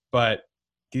 But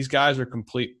these guys are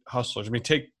complete hustlers. I mean,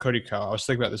 take Cody Ko. I was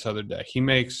thinking about this other day.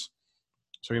 He's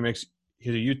a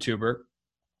YouTuber.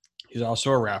 He's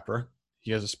also a rapper.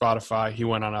 He has a Spotify. He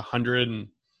went on 100 and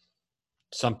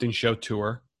something show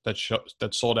tour that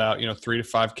sold out, 3 to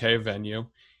 5K a venue.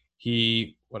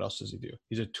 What else does he do?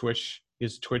 He has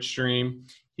a Twitch stream.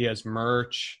 He has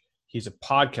merch. He's a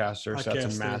podcaster. So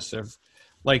that's a massive,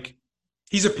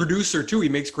 he's a producer too. He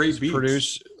makes great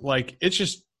beats. It's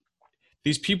just,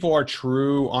 these people are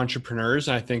true entrepreneurs.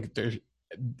 And I think there's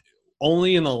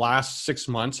only in the last 6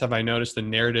 months have I noticed the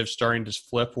narrative starting to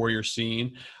flip, where you're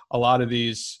seeing a lot of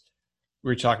these, we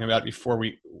were talking about before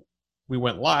we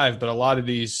went live, but a lot of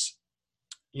these,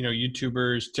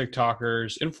 YouTubers,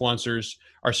 TikTokers, influencers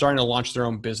are starting to launch their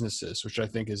own businesses, which I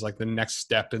think is like the next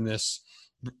step in this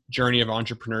journey of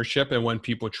entrepreneurship. And when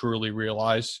people truly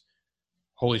realize,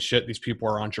 holy shit, these people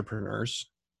are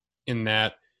entrepreneurs, in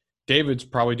that David's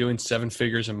probably doing 7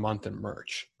 figures a month in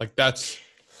merch. Like, that's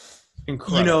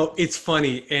incredible. It's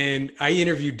funny. And I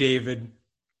interviewed David,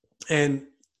 and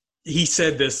he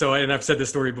said this. And I've said this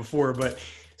story before, but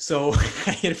so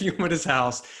I interviewed him at his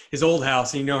house, his old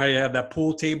house. And how you have that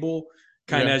pool table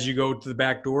kind of as you go to the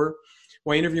back door.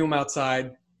 Well, I interview him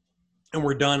outside, and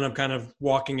we're done. I'm kind of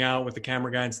walking out with the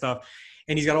camera guy and stuff.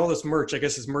 And he's got all this merch. I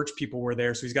guess his merch people were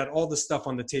there. So he's got all this stuff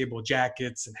on the table,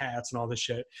 jackets and hats and all this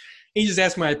shit. And he just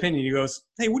asked my opinion. He goes,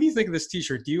 "Hey, what do you think of this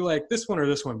t-shirt? Do you like this one or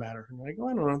this one better?" I'm like, "Oh,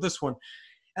 I don't know, this one."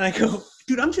 And I go,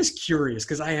 "Dude, I'm just curious,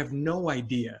 because I have no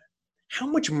idea. How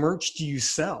much merch do you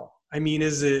sell? I mean,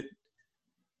 is it,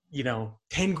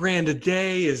 10 grand a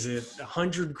day? Is it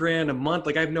 100 grand a month?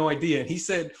 Like, I have no idea." And he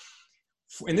said,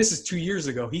 and this is 2 years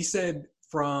ago, he said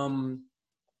from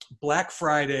Black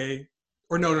Friday,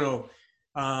 or no.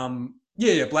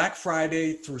 Black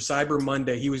Friday through Cyber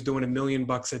Monday, he was doing $1 million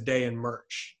a day in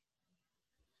merch.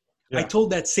 Yeah. I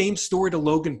told that same story to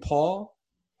Logan Paul,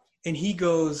 and he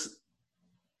goes,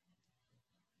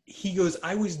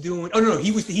 I was doing,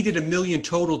 he did $1 million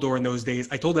total during those days.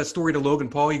 I told that story to Logan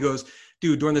Paul. He goes,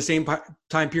 "Dude, during the same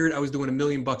time period, I was doing $1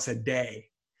 million a day."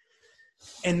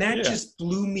 And that just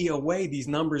blew me away. These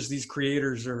numbers these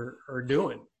creators are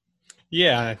doing.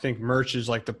 Yeah. I think merch is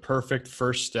like the perfect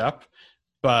first step,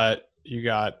 but you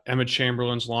got Emma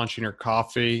Chamberlain's launching her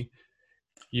coffee.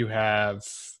 You have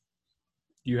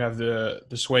the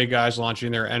Sway guys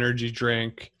launching their energy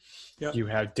drink. Yep. You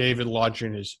have David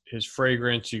launching his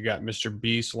fragrance. You got Mr.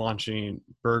 Beast launching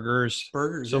burgers.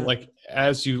 So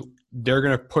they're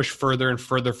going to push further and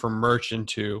further for merch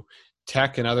into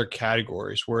tech and other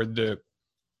categories, where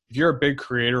if you're a big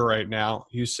creator right now,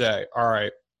 you say, all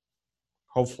right,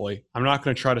 hopefully I'm not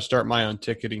going to try to start my own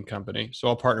ticketing company, so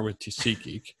I'll partner with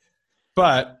SeatGeek.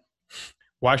 But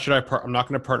why should I'm not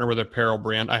going to partner with an apparel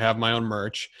brand. I have my own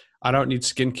merch. I don't need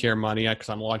skincare money because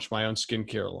I'm launching my own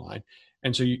skincare line.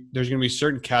 And so there's going to be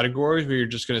certain categories where you're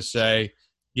just going to say,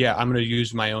 yeah, I'm going to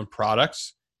use my own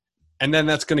products. And then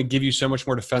that's going to give you so much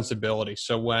more defensibility.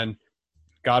 So when,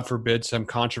 God forbid, some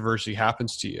controversy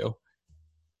happens to you,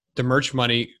 the merch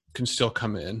money can still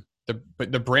come in.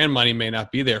 But the brand money may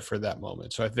not be there for that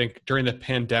moment. So I think during the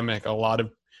pandemic, a lot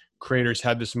of creators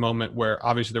had this moment where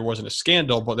obviously there wasn't a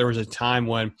scandal, but there was a time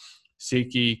when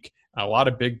SeatGeek, a lot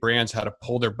of big brands had to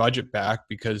pull their budget back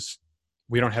because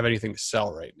we don't have anything to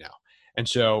sell right now. And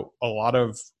so a lot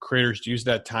of creators use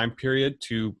that time period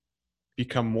to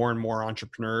become more and more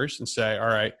entrepreneurs and say, all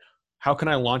right, how can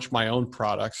I launch my own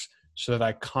products so that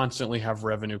I constantly have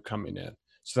revenue coming in,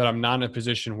 so that I'm not in a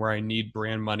position where I need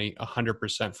brand money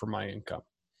 100% for my income?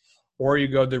 Or you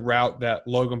go the route that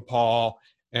Logan Paul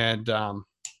and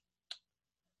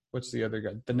what's the other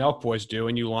guy? The Nelk Boys do,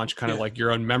 and you launch kind of like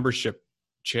your own membership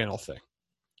channel thing.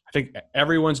 I think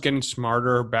everyone's getting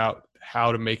smarter about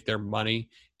how to make their money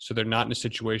so they're not in a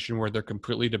situation where they're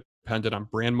completely dependent on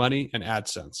brand money and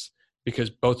AdSense,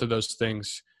 because both of those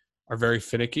things are very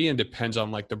finicky and depends on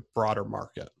like the broader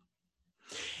market.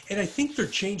 And I think they're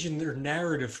changing their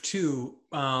narrative too.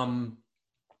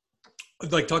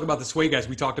 Like, talk about the Sway guys.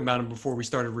 We talked about them before we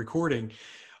started recording.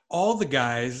 All the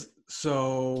guys.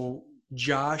 So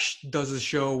Josh does a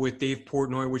show with Dave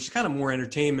Portnoy, which is kind of more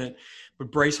entertainment.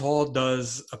 But Bryce Hall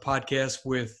does a podcast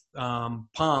with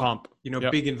Pomp.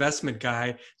 Big investment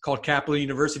guy, called Capital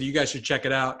University. You guys should check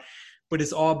it out. But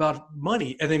it's all about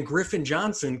money. And then Griffin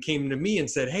Johnson came to me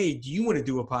and said, "Hey, do you want to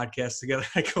do a podcast together?"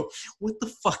 I go, "What the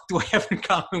fuck do I have in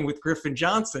common with Griffin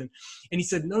Johnson?" And he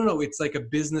said, no, it's like a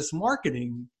business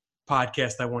marketing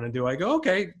podcast I want to do. I go,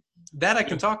 "Okay, that I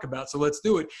can talk about. So let's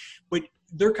do it." But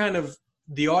they're kind of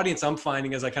the audience I'm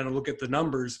finding as I kind of look at the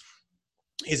numbers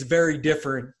is very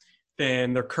different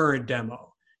than their current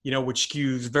demo, which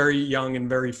skews very young and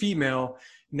very female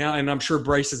now. And I'm sure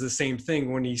Bryce is the same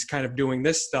thing when he's kind of doing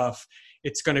this stuff.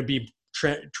 It's going to be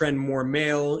trend more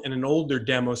male and an older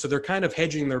demo. So they're kind of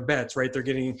hedging their bets, right? They're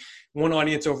getting one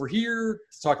audience over here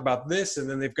to talk about this, and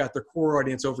then they've got their core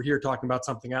audience over here talking about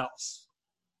something else.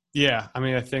 Yeah. I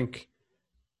mean, I think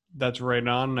that's right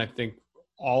on. I think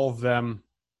all of them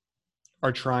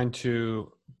are trying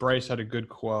to. Bryce had a good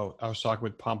quote. I was talking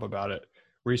with Pump about it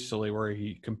recently, where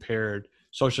he compared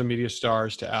social media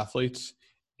stars to athletes,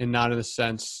 and not in the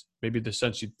sense, maybe the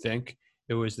sense you'd think.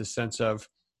 It was the sense of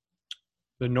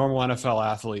the normal NFL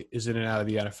athlete is in and out of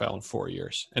the NFL in 4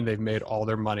 years, and they've made all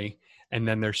their money. And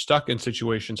then they're stuck in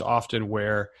situations often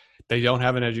where they don't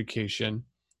have an education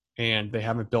and they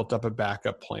haven't built up a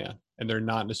backup plan. And they're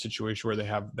not in a situation where they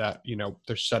have that,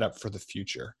 they're set up for the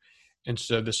future. And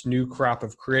so this new crop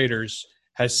of creators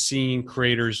has seen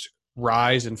creators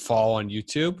rise and fall on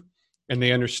YouTube. And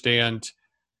they understand,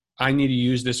 I need to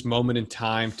use this moment in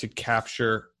time to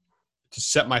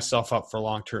set myself up for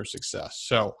long-term success.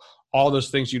 So all those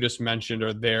things you just mentioned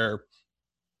are their,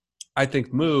 I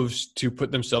think, moves to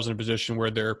put themselves in a position where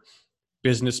they're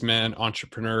businessmen,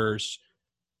 entrepreneurs,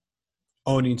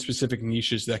 owning specific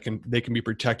niches that they can be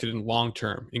protected in long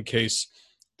term in case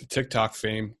the TikTok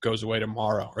fame goes away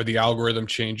tomorrow or the algorithm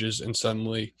changes and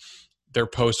suddenly their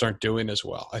posts aren't doing as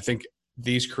well. I think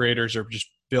these creators are just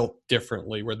built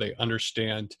differently, where they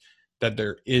understand that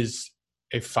there is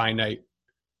a finite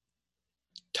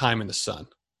time in the sun.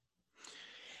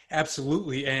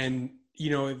 Absolutely. And,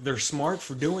 they're smart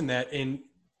for doing that. And,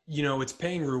 it's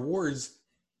paying rewards.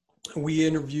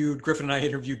 Griffin and I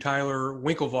interviewed Tyler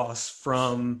Winklevoss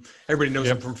from, everybody knows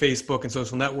him from Facebook and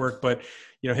social network, but,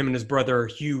 him and his brother are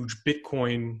huge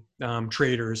Bitcoin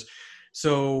traders.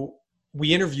 So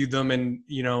we interviewed them, and,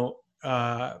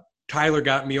 Tyler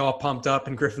got me all pumped up,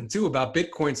 and Griffin too, about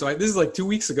Bitcoin. So this is like 2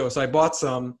 weeks ago. So I bought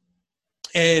some.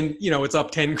 And, it's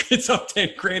up 10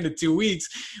 grand in 2 weeks,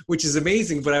 which is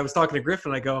amazing. But I was talking to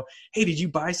Griffin, I go, hey, did you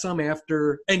buy some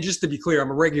after? And just to be clear,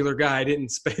 I'm a regular guy. I didn't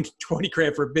spend 20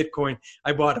 grand for Bitcoin.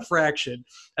 I bought a fraction.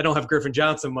 I don't have Griffin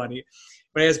Johnson money.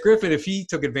 But I asked Griffin if he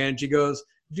took advantage. He goes,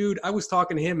 dude, I was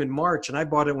talking to him in March and I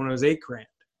bought it when it was 8 grand.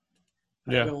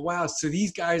 Yeah. I go, wow. So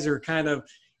these guys are kind of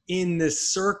in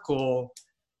this circle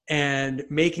and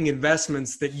making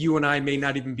investments that you and I may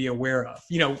not even be aware of.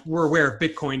 We're aware of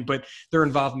Bitcoin, but they're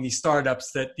involved in these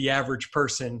startups that the average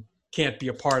person can't be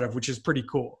a part of, which is pretty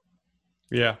cool.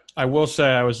 Yeah. I will say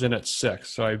I was in at 6,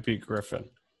 so I beat Griffin.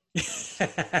 Well,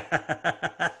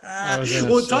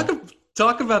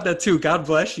 talk about that too. God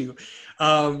bless you.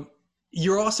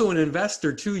 You're also an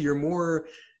investor too. You're more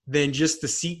than just the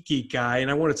SeatGeek guy. And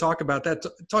I want to talk about that.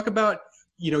 Talk about,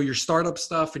 your startup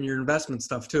stuff and your investment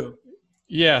stuff too.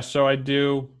 Yeah, so I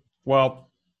do. Well,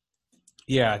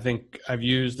 yeah, I think I've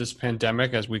used this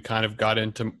pandemic as we kind of got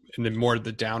into more of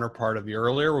the downer part of the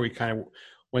earlier, where we kind of,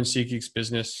 when SeatGeek's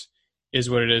business is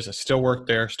what it is, I still work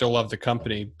there, still love the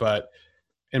company, but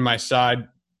in my side,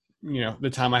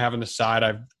 the time I have on the side,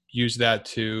 I've used that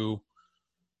to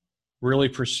really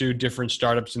pursue different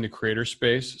startups in the creator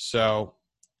space. So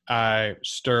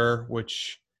Stir,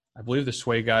 which I believe the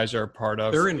Sway guys are a part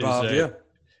of. They're involved,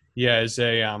 is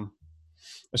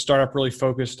a startup really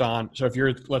focused on, so if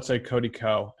you're, let's say, Cody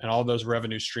Co. and all those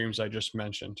revenue streams I just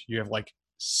mentioned, you have like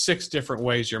 6 different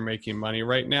ways you're making money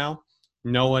right now.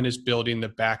 No one is building the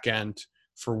back end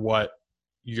for what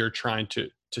you're trying to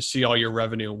see all your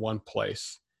revenue in one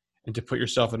place and to put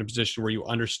yourself in a position where you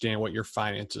understand what your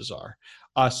finances are.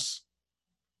 Us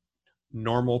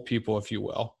normal people, if you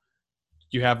will,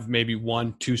 you have maybe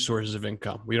 1-2 sources of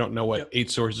income. We don't know what 8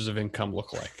 sources of income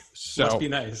look like. So must be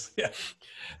nice. Yeah.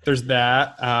 There's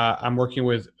that. I'm working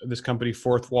with this company,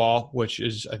 Fourth Wall, which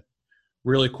is a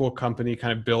really cool company,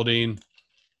 kind of building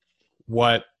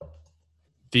what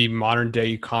the modern day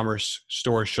e-commerce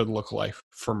store should look like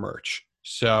for merch.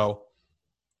 So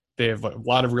they have a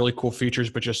lot of really cool features,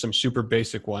 but just some super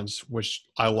basic ones, which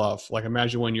I love. Like,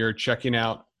 imagine when you're checking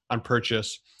out on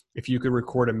purchase, if you could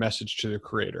record a message to the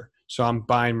creator. So I'm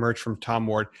buying merch from Tom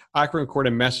Ward. I can record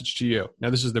a message to you. Now,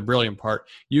 this is the brilliant part.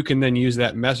 You can then use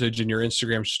that message in your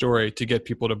Instagram story to get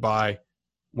people to buy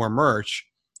more merch,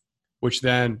 which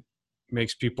then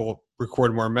makes people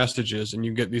record more messages, and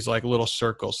you get these like little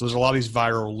circles. So there's a lot of these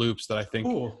viral loops that I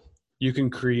think you can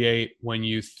create when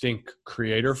you think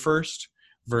creator first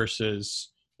versus,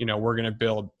 we're going to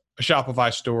build a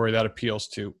Shopify store that appeals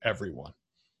to everyone.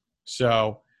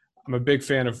 So I'm a big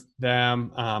fan of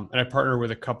them. And I partner with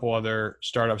a couple other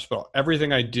startups, but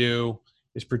everything I do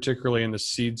is particularly in the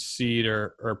seed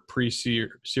or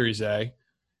pre-series A.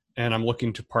 And I'm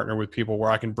looking to partner with people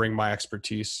where I can bring my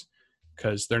expertise,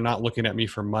 because they're not looking at me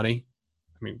for money.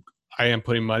 I mean, I am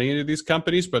putting money into these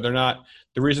companies, but they're not,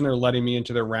 the reason they're letting me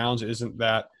into their rounds isn't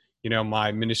that,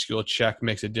 my minuscule check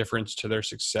makes a difference to their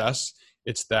success.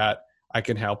 It's that I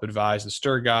can help advise the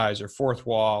Stir guys or Fourth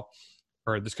Wall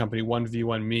or this company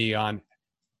 1v1me on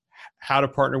how to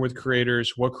partner with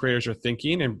creators, what creators are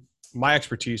thinking, and my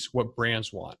expertise, what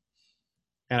brands want.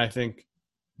 And I think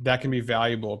that can be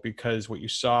valuable, because what you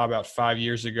saw about 5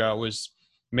 years ago was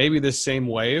maybe the same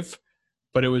wave,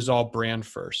 but it was all brand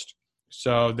first.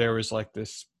 So there was like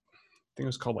this, I think it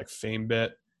was called like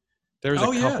FameBit. There was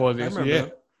a couple of these.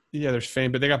 Yeah, there's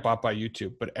FameBit. They got bought by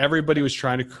YouTube, but everybody was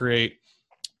trying to create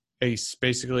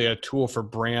basically a tool for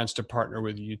brands to partner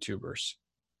with YouTubers.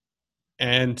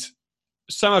 And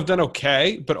some have done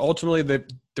okay, but ultimately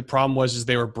the problem was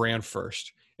they were brand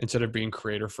first instead of being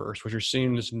creator first. What you're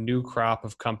seeing, this new crop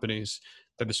of companies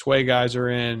that the Sway guys are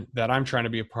in, that I'm trying to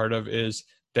be a part of, is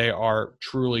they are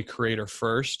truly creator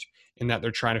first, in that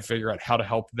they're trying to figure out how to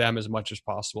help them as much as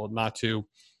possible, not to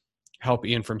help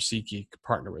Ian from SeatGeek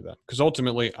partner with them. Because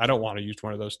ultimately, I don't want to use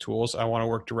one of those tools. I want to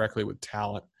work directly with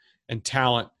talent, and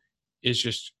talent is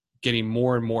just getting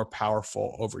more and more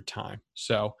powerful over time.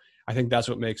 So I think that's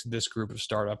what makes this group of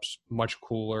startups much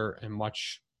cooler and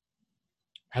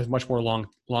has much more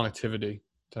longevity.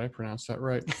 Did I pronounce that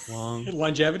right?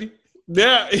 Longevity?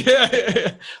 Yeah.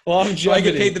 Longevity. So I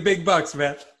get paid the big bucks,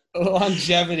 man.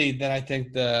 Longevity than I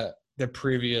think the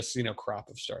previous, crop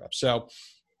of startups. So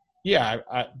yeah,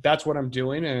 that's what I'm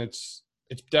doing. And it's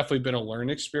definitely been a learning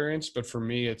experience, but for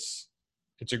me, it's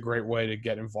a great way to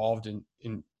get involved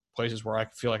in places where I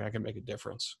feel like I can make a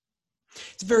difference.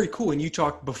 It's very cool. And you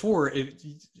talked before,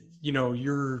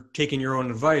 you're taking your own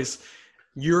advice.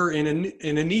 You're in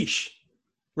a niche,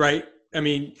 right? I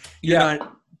mean, you're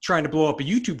not trying to blow up a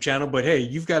YouTube channel, but hey,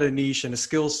 you've got a niche and a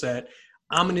skill set.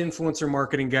 I'm an influencer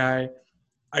marketing guy.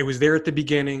 I was there at the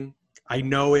beginning. I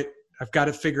know it. I've got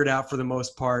it figured out for the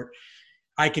most part.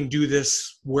 I can do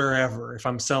this wherever. If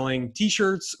I'm selling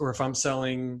t-shirts or if I'm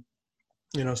selling,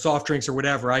 soft drinks or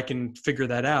whatever, I can figure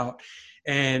that out.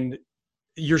 And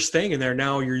you're staying in there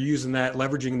now. You're using that,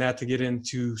 leveraging that to get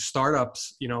into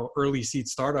startups, early seed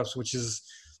startups, which is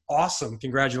awesome.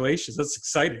 Congratulations. That's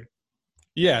exciting.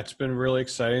 Yeah, it's been really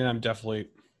exciting.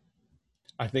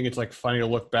 I think it's like funny to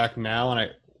look back now.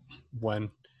 And when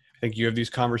I think you have these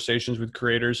conversations with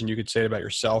creators and you could say it about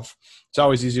yourself, it's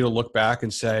always easy to look back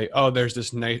and say, oh, there's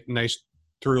this nice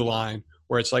through line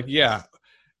where it's like, yeah,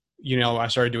 I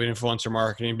started doing influencer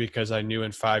marketing because I knew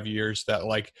in 5 years that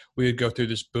like we would go through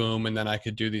this boom and then I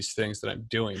could do these things that I'm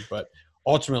doing. But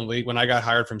ultimately, when I got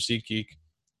hired from SeatGeek,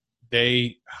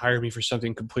 they hired me for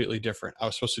something completely different. I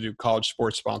was supposed to do college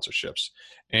sports sponsorships,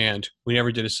 and we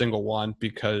never did a single one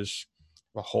because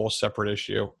of a whole separate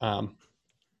issue.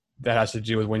 That has to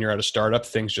do with when you're at a startup,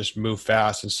 things just move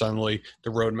fast, and suddenly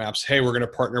the roadmaps, hey, we're going to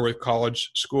partner with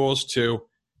college schools, to,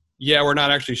 yeah, we're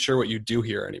not actually sure what you do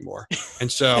here anymore.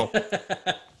 And so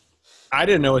I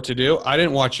didn't know what to do. I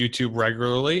didn't watch YouTube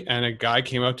regularly. And a guy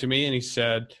came up to me and he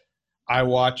said, I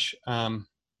watch YouTube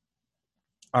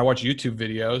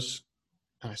videos.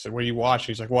 And I said, what do you watch?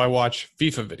 He's like, well, I watch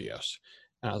FIFA videos.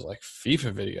 And I was like,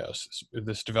 FIFA videos,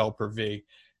 this developer V.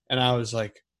 And I was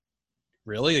like,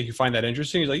 really? You find that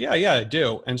interesting? He's like, yeah, I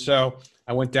do. And so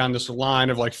I went down this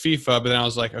line of like FIFA, but then I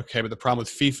was like, okay, but the problem with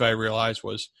FIFA, I realized,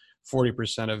 was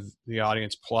 40% of the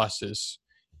audience plus is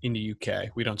in the UK.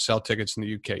 We don't sell tickets in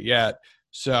the UK yet.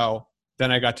 So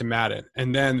then I got to Madden.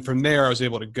 And then from there, I was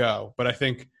able to go. But I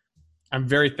think I'm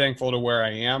very thankful to where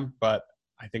I am. But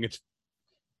I think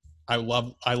I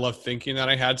love thinking that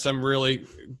I had some really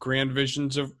grand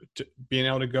visions of being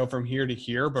able to go from here to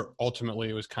here. But ultimately,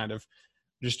 it was kind of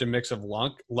just a mix of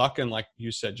luck and, like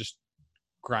you said, just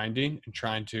grinding and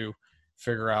trying to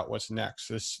figure out what's next.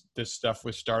 This stuff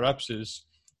with startups is,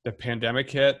 the pandemic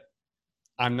hit,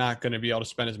 I'm not going to be able to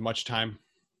spend as much time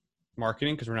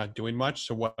marketing because we're not doing much.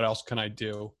 So what else can I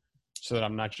do so that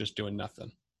I'm not just doing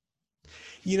nothing?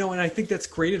 And I think that's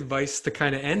great advice to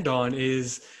kind of end on,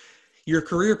 is your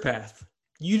career path.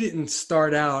 You didn't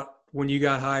start out when you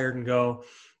got hired and go,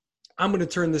 I'm going to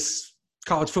turn this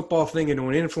college football thing into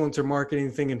an influencer marketing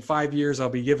thing. In 5 years, I'll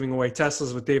be giving away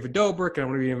Teslas with David Dobrik, and I'm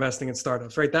going to be investing in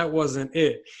startups, right? That wasn't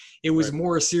it. It was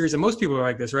more a series, and most people are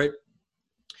like this, right?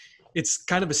 It's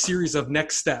kind of a series of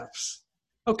next steps.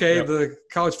 Okay, yep. The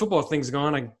college football thing's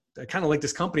gone. I kind of like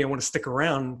this company. I want to stick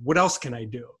around. What else can I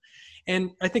do?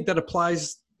 And I think that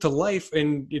applies to life,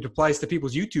 and it applies to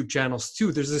people's YouTube channels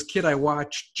too. There's this kid I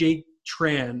watch, Jake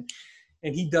Tran,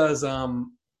 and he does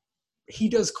he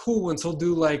does cool ones. He'll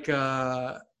do like,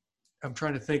 I'm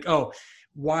trying to think. Oh,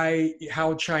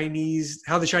 how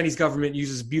the Chinese government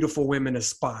uses beautiful women as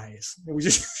spies. It was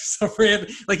just so random.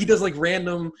 Like he does like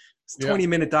random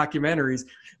 20-minute documentaries.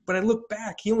 But I look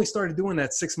back, he only started doing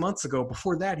that 6 months ago.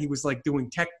 Before that, he was like doing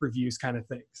tech reviews kind of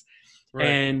things. Right.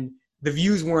 And the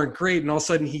views weren't great. And all of a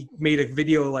sudden he made a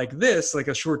video like this, like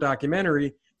a short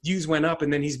documentary. Views went up,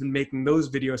 and then he's been making those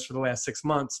videos for the last 6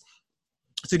 months.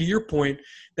 So to your point,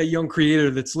 that young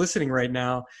creator that's listening right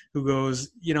now who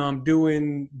goes, I'm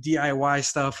doing DIY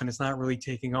stuff and it's not really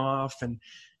taking off, and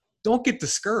don't get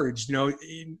discouraged.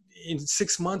 In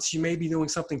 6 months, you may be doing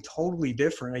something totally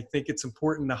different. I think it's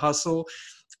important to hustle,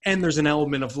 and there's an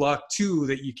element of luck too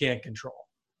that you can't control.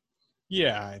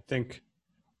 Yeah. I think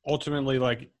ultimately,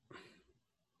 like,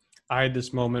 I had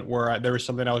this moment where there was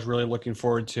something I was really looking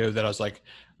forward to that I was like,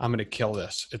 I'm going to kill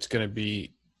this. It's going to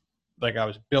be like, I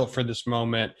was built for this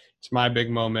moment. It's my big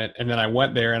moment. And then I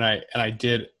went there and I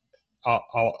did,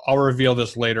 I'll reveal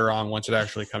this later on once it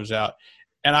actually comes out.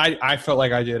 And I felt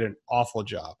like I did an awful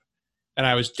job, and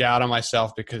I was down on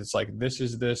myself because it's like, this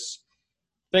is this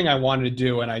thing I wanted to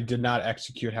do, and I did not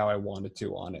execute how I wanted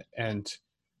to on it. And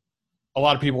a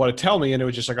lot of people want to tell me, and it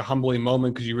was just like a humbling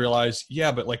moment, because you realize,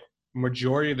 yeah, but like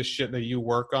majority of the shit that you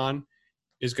work on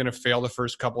is going to fail the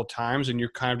first couple of times, and you're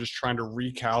kind of just trying to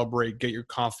recalibrate, get your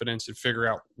confidence, and figure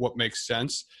out what makes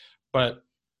sense. But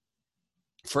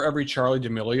for every Charli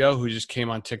D'Amelio who just came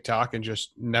on TikTok and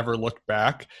just never looked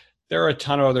back, there are a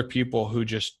ton of other people who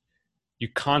just, you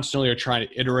constantly are trying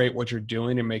to iterate what you're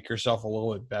doing and make yourself a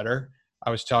little bit better. I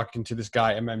was talking to this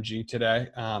guy, MMG, today,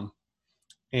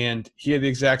 and he had the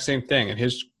exact same thing. And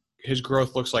his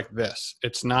growth looks like this.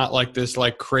 It's not like this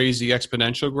like crazy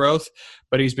exponential growth,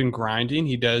 but he's been grinding.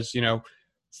 He does,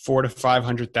 400,000 to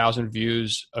 500,000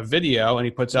 views a video, and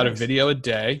he puts out a video a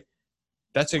day.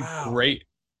 That's great.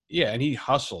 Yeah. And he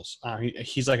hustles.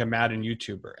 He's like a Madden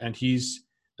YouTuber, and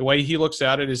the way he looks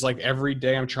at it is like, every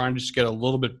day I'm trying to just get a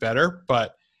little bit better.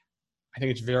 But I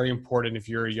think it's very important, if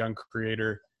you're a young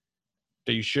creator,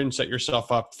 that you shouldn't set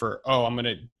yourself up for, I'm going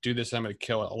to do this, I'm going to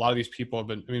kill it. A lot of these people have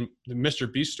been, the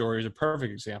Mr. Beast story is a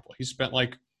perfect example. He spent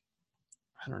like,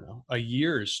 a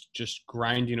years just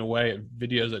grinding away at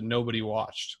videos that nobody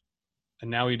watched.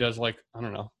 And now he does like,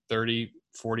 30,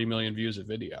 40 million views a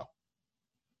video.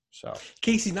 So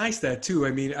Casey Neistat too.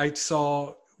 I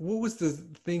saw, what was the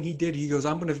thing he did? He goes,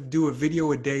 I'm going to do a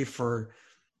video a day for,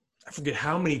 I forget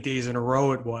how many days in a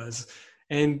row it was.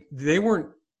 And they weren't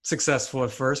successful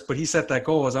at first, but he set that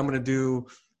goal as, I'm going to do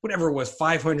whatever it was,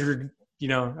 500,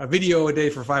 a video a day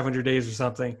for 500 days or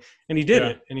something. And he did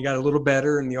it, and he got a little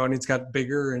better, and the audience got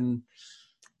bigger. And,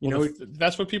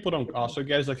 that's what people don't also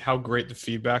get, is like how great the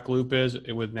feedback loop is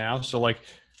with now. So like,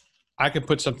 I could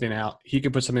put something out, he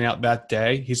could put something out that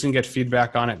day. He's going to get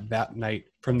feedback on it that night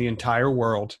from the entire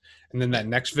world. And then that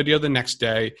next video the next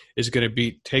day is going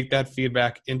to take that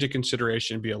feedback into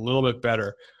consideration, be a little bit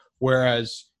better.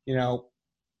 Whereas,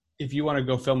 if you want to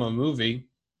go film a movie,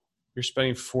 you're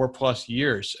spending 4+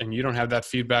 years, and you don't have that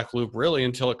feedback loop really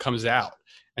until it comes out.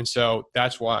 And so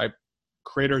that's why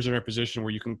creators are in a position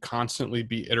where you can constantly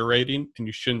be iterating, and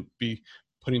you shouldn't be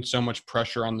putting so much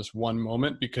pressure on this one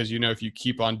moment, because, if you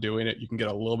keep on doing it, you can get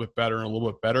a little bit better and a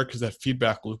little bit better, because that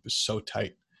feedback loop is so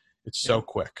tight. It's so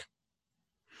quick.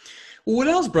 Well, what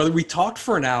else, brother? We talked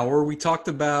for an hour. We talked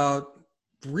about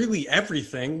really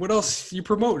everything. What else are you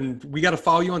promoting? We got to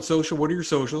follow you on social. What are your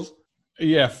socials?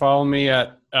 Yeah, follow me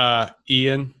at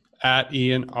Ian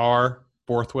R.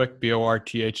 Borthwick,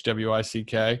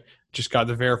 BORTHWICK. Just got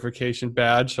the verification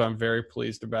badge, so I'm very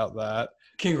pleased about that.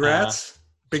 Congrats.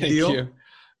 Big thank deal. You.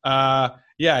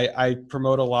 I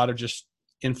promote a lot of just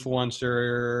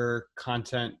influencer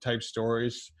content type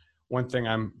stories. One thing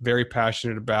I'm very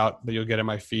passionate about that you'll get in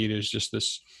my feed is just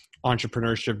this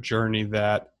entrepreneurship journey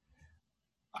that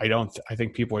I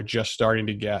think people are just starting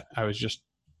to get. I was just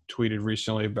tweeted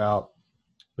recently about,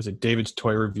 was it David's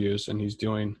Toy Reviews, and he's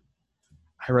doing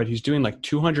like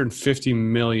 250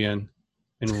 million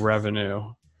in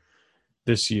revenue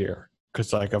this year,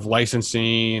 because like of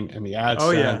licensing and the AdSense.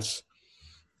 Oh, yeah.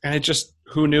 And it just,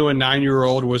 who knew a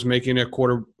 9-year-old was making a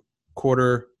quarter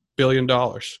 $1 billion.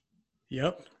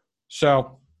 Yep.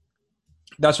 So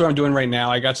that's what I'm doing right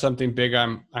now. I got something big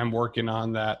I'm working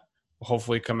on that will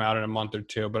hopefully come out in a month or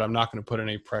two, but I'm not going to put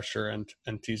any pressure and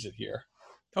tease it here.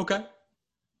 Okay.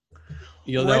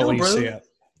 You'll know when you see it.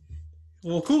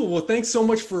 Well, cool. Well, thanks so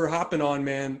much for hopping on,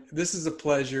 man. This is a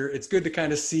pleasure. It's good to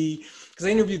kind of see, because I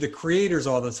interview the creators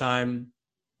all the time,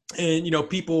 and,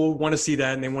 people want to see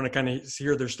that, and they want to kind of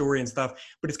hear their story and stuff,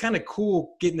 but it's kind of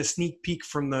cool getting a sneak peek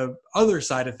from the other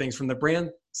side of things, from the brand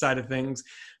side of things,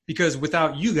 because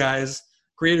without you guys,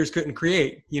 creators couldn't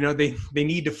create. You know, they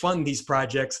need to fund these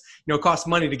projects. You know, it costs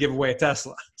money to give away a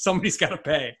Tesla. Somebody's got to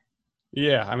pay.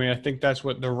 Yeah, I mean, I think that's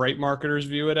what the right marketers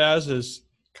view it as, is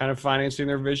kind of financing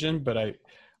their vision. But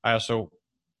I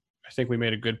think we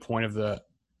made a good point of the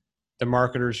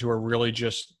marketers who are really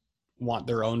just want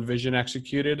their own vision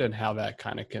executed, and how that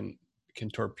kind of can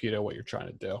torpedo what you're trying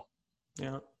to do.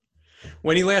 Yeah.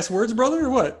 Well, any last words, brother, or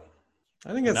what?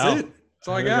 I think that's it. That's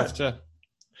all I got.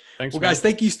 Thanks, well, guys,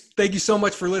 thank you so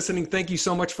much for listening. Thank you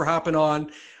so much for hopping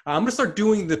on. I'm going to start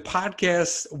doing the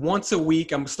podcast once a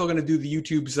week. I'm still going to do the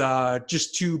YouTubes,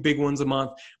 just 2 big ones a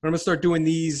month. But I'm going to start doing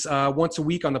these once a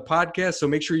week on the podcast. So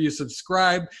make sure you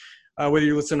subscribe, whether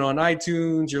you're listening on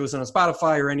iTunes, you're listening on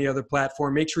Spotify, or any other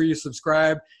platform. Make sure you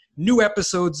subscribe. New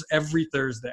episodes every Thursday.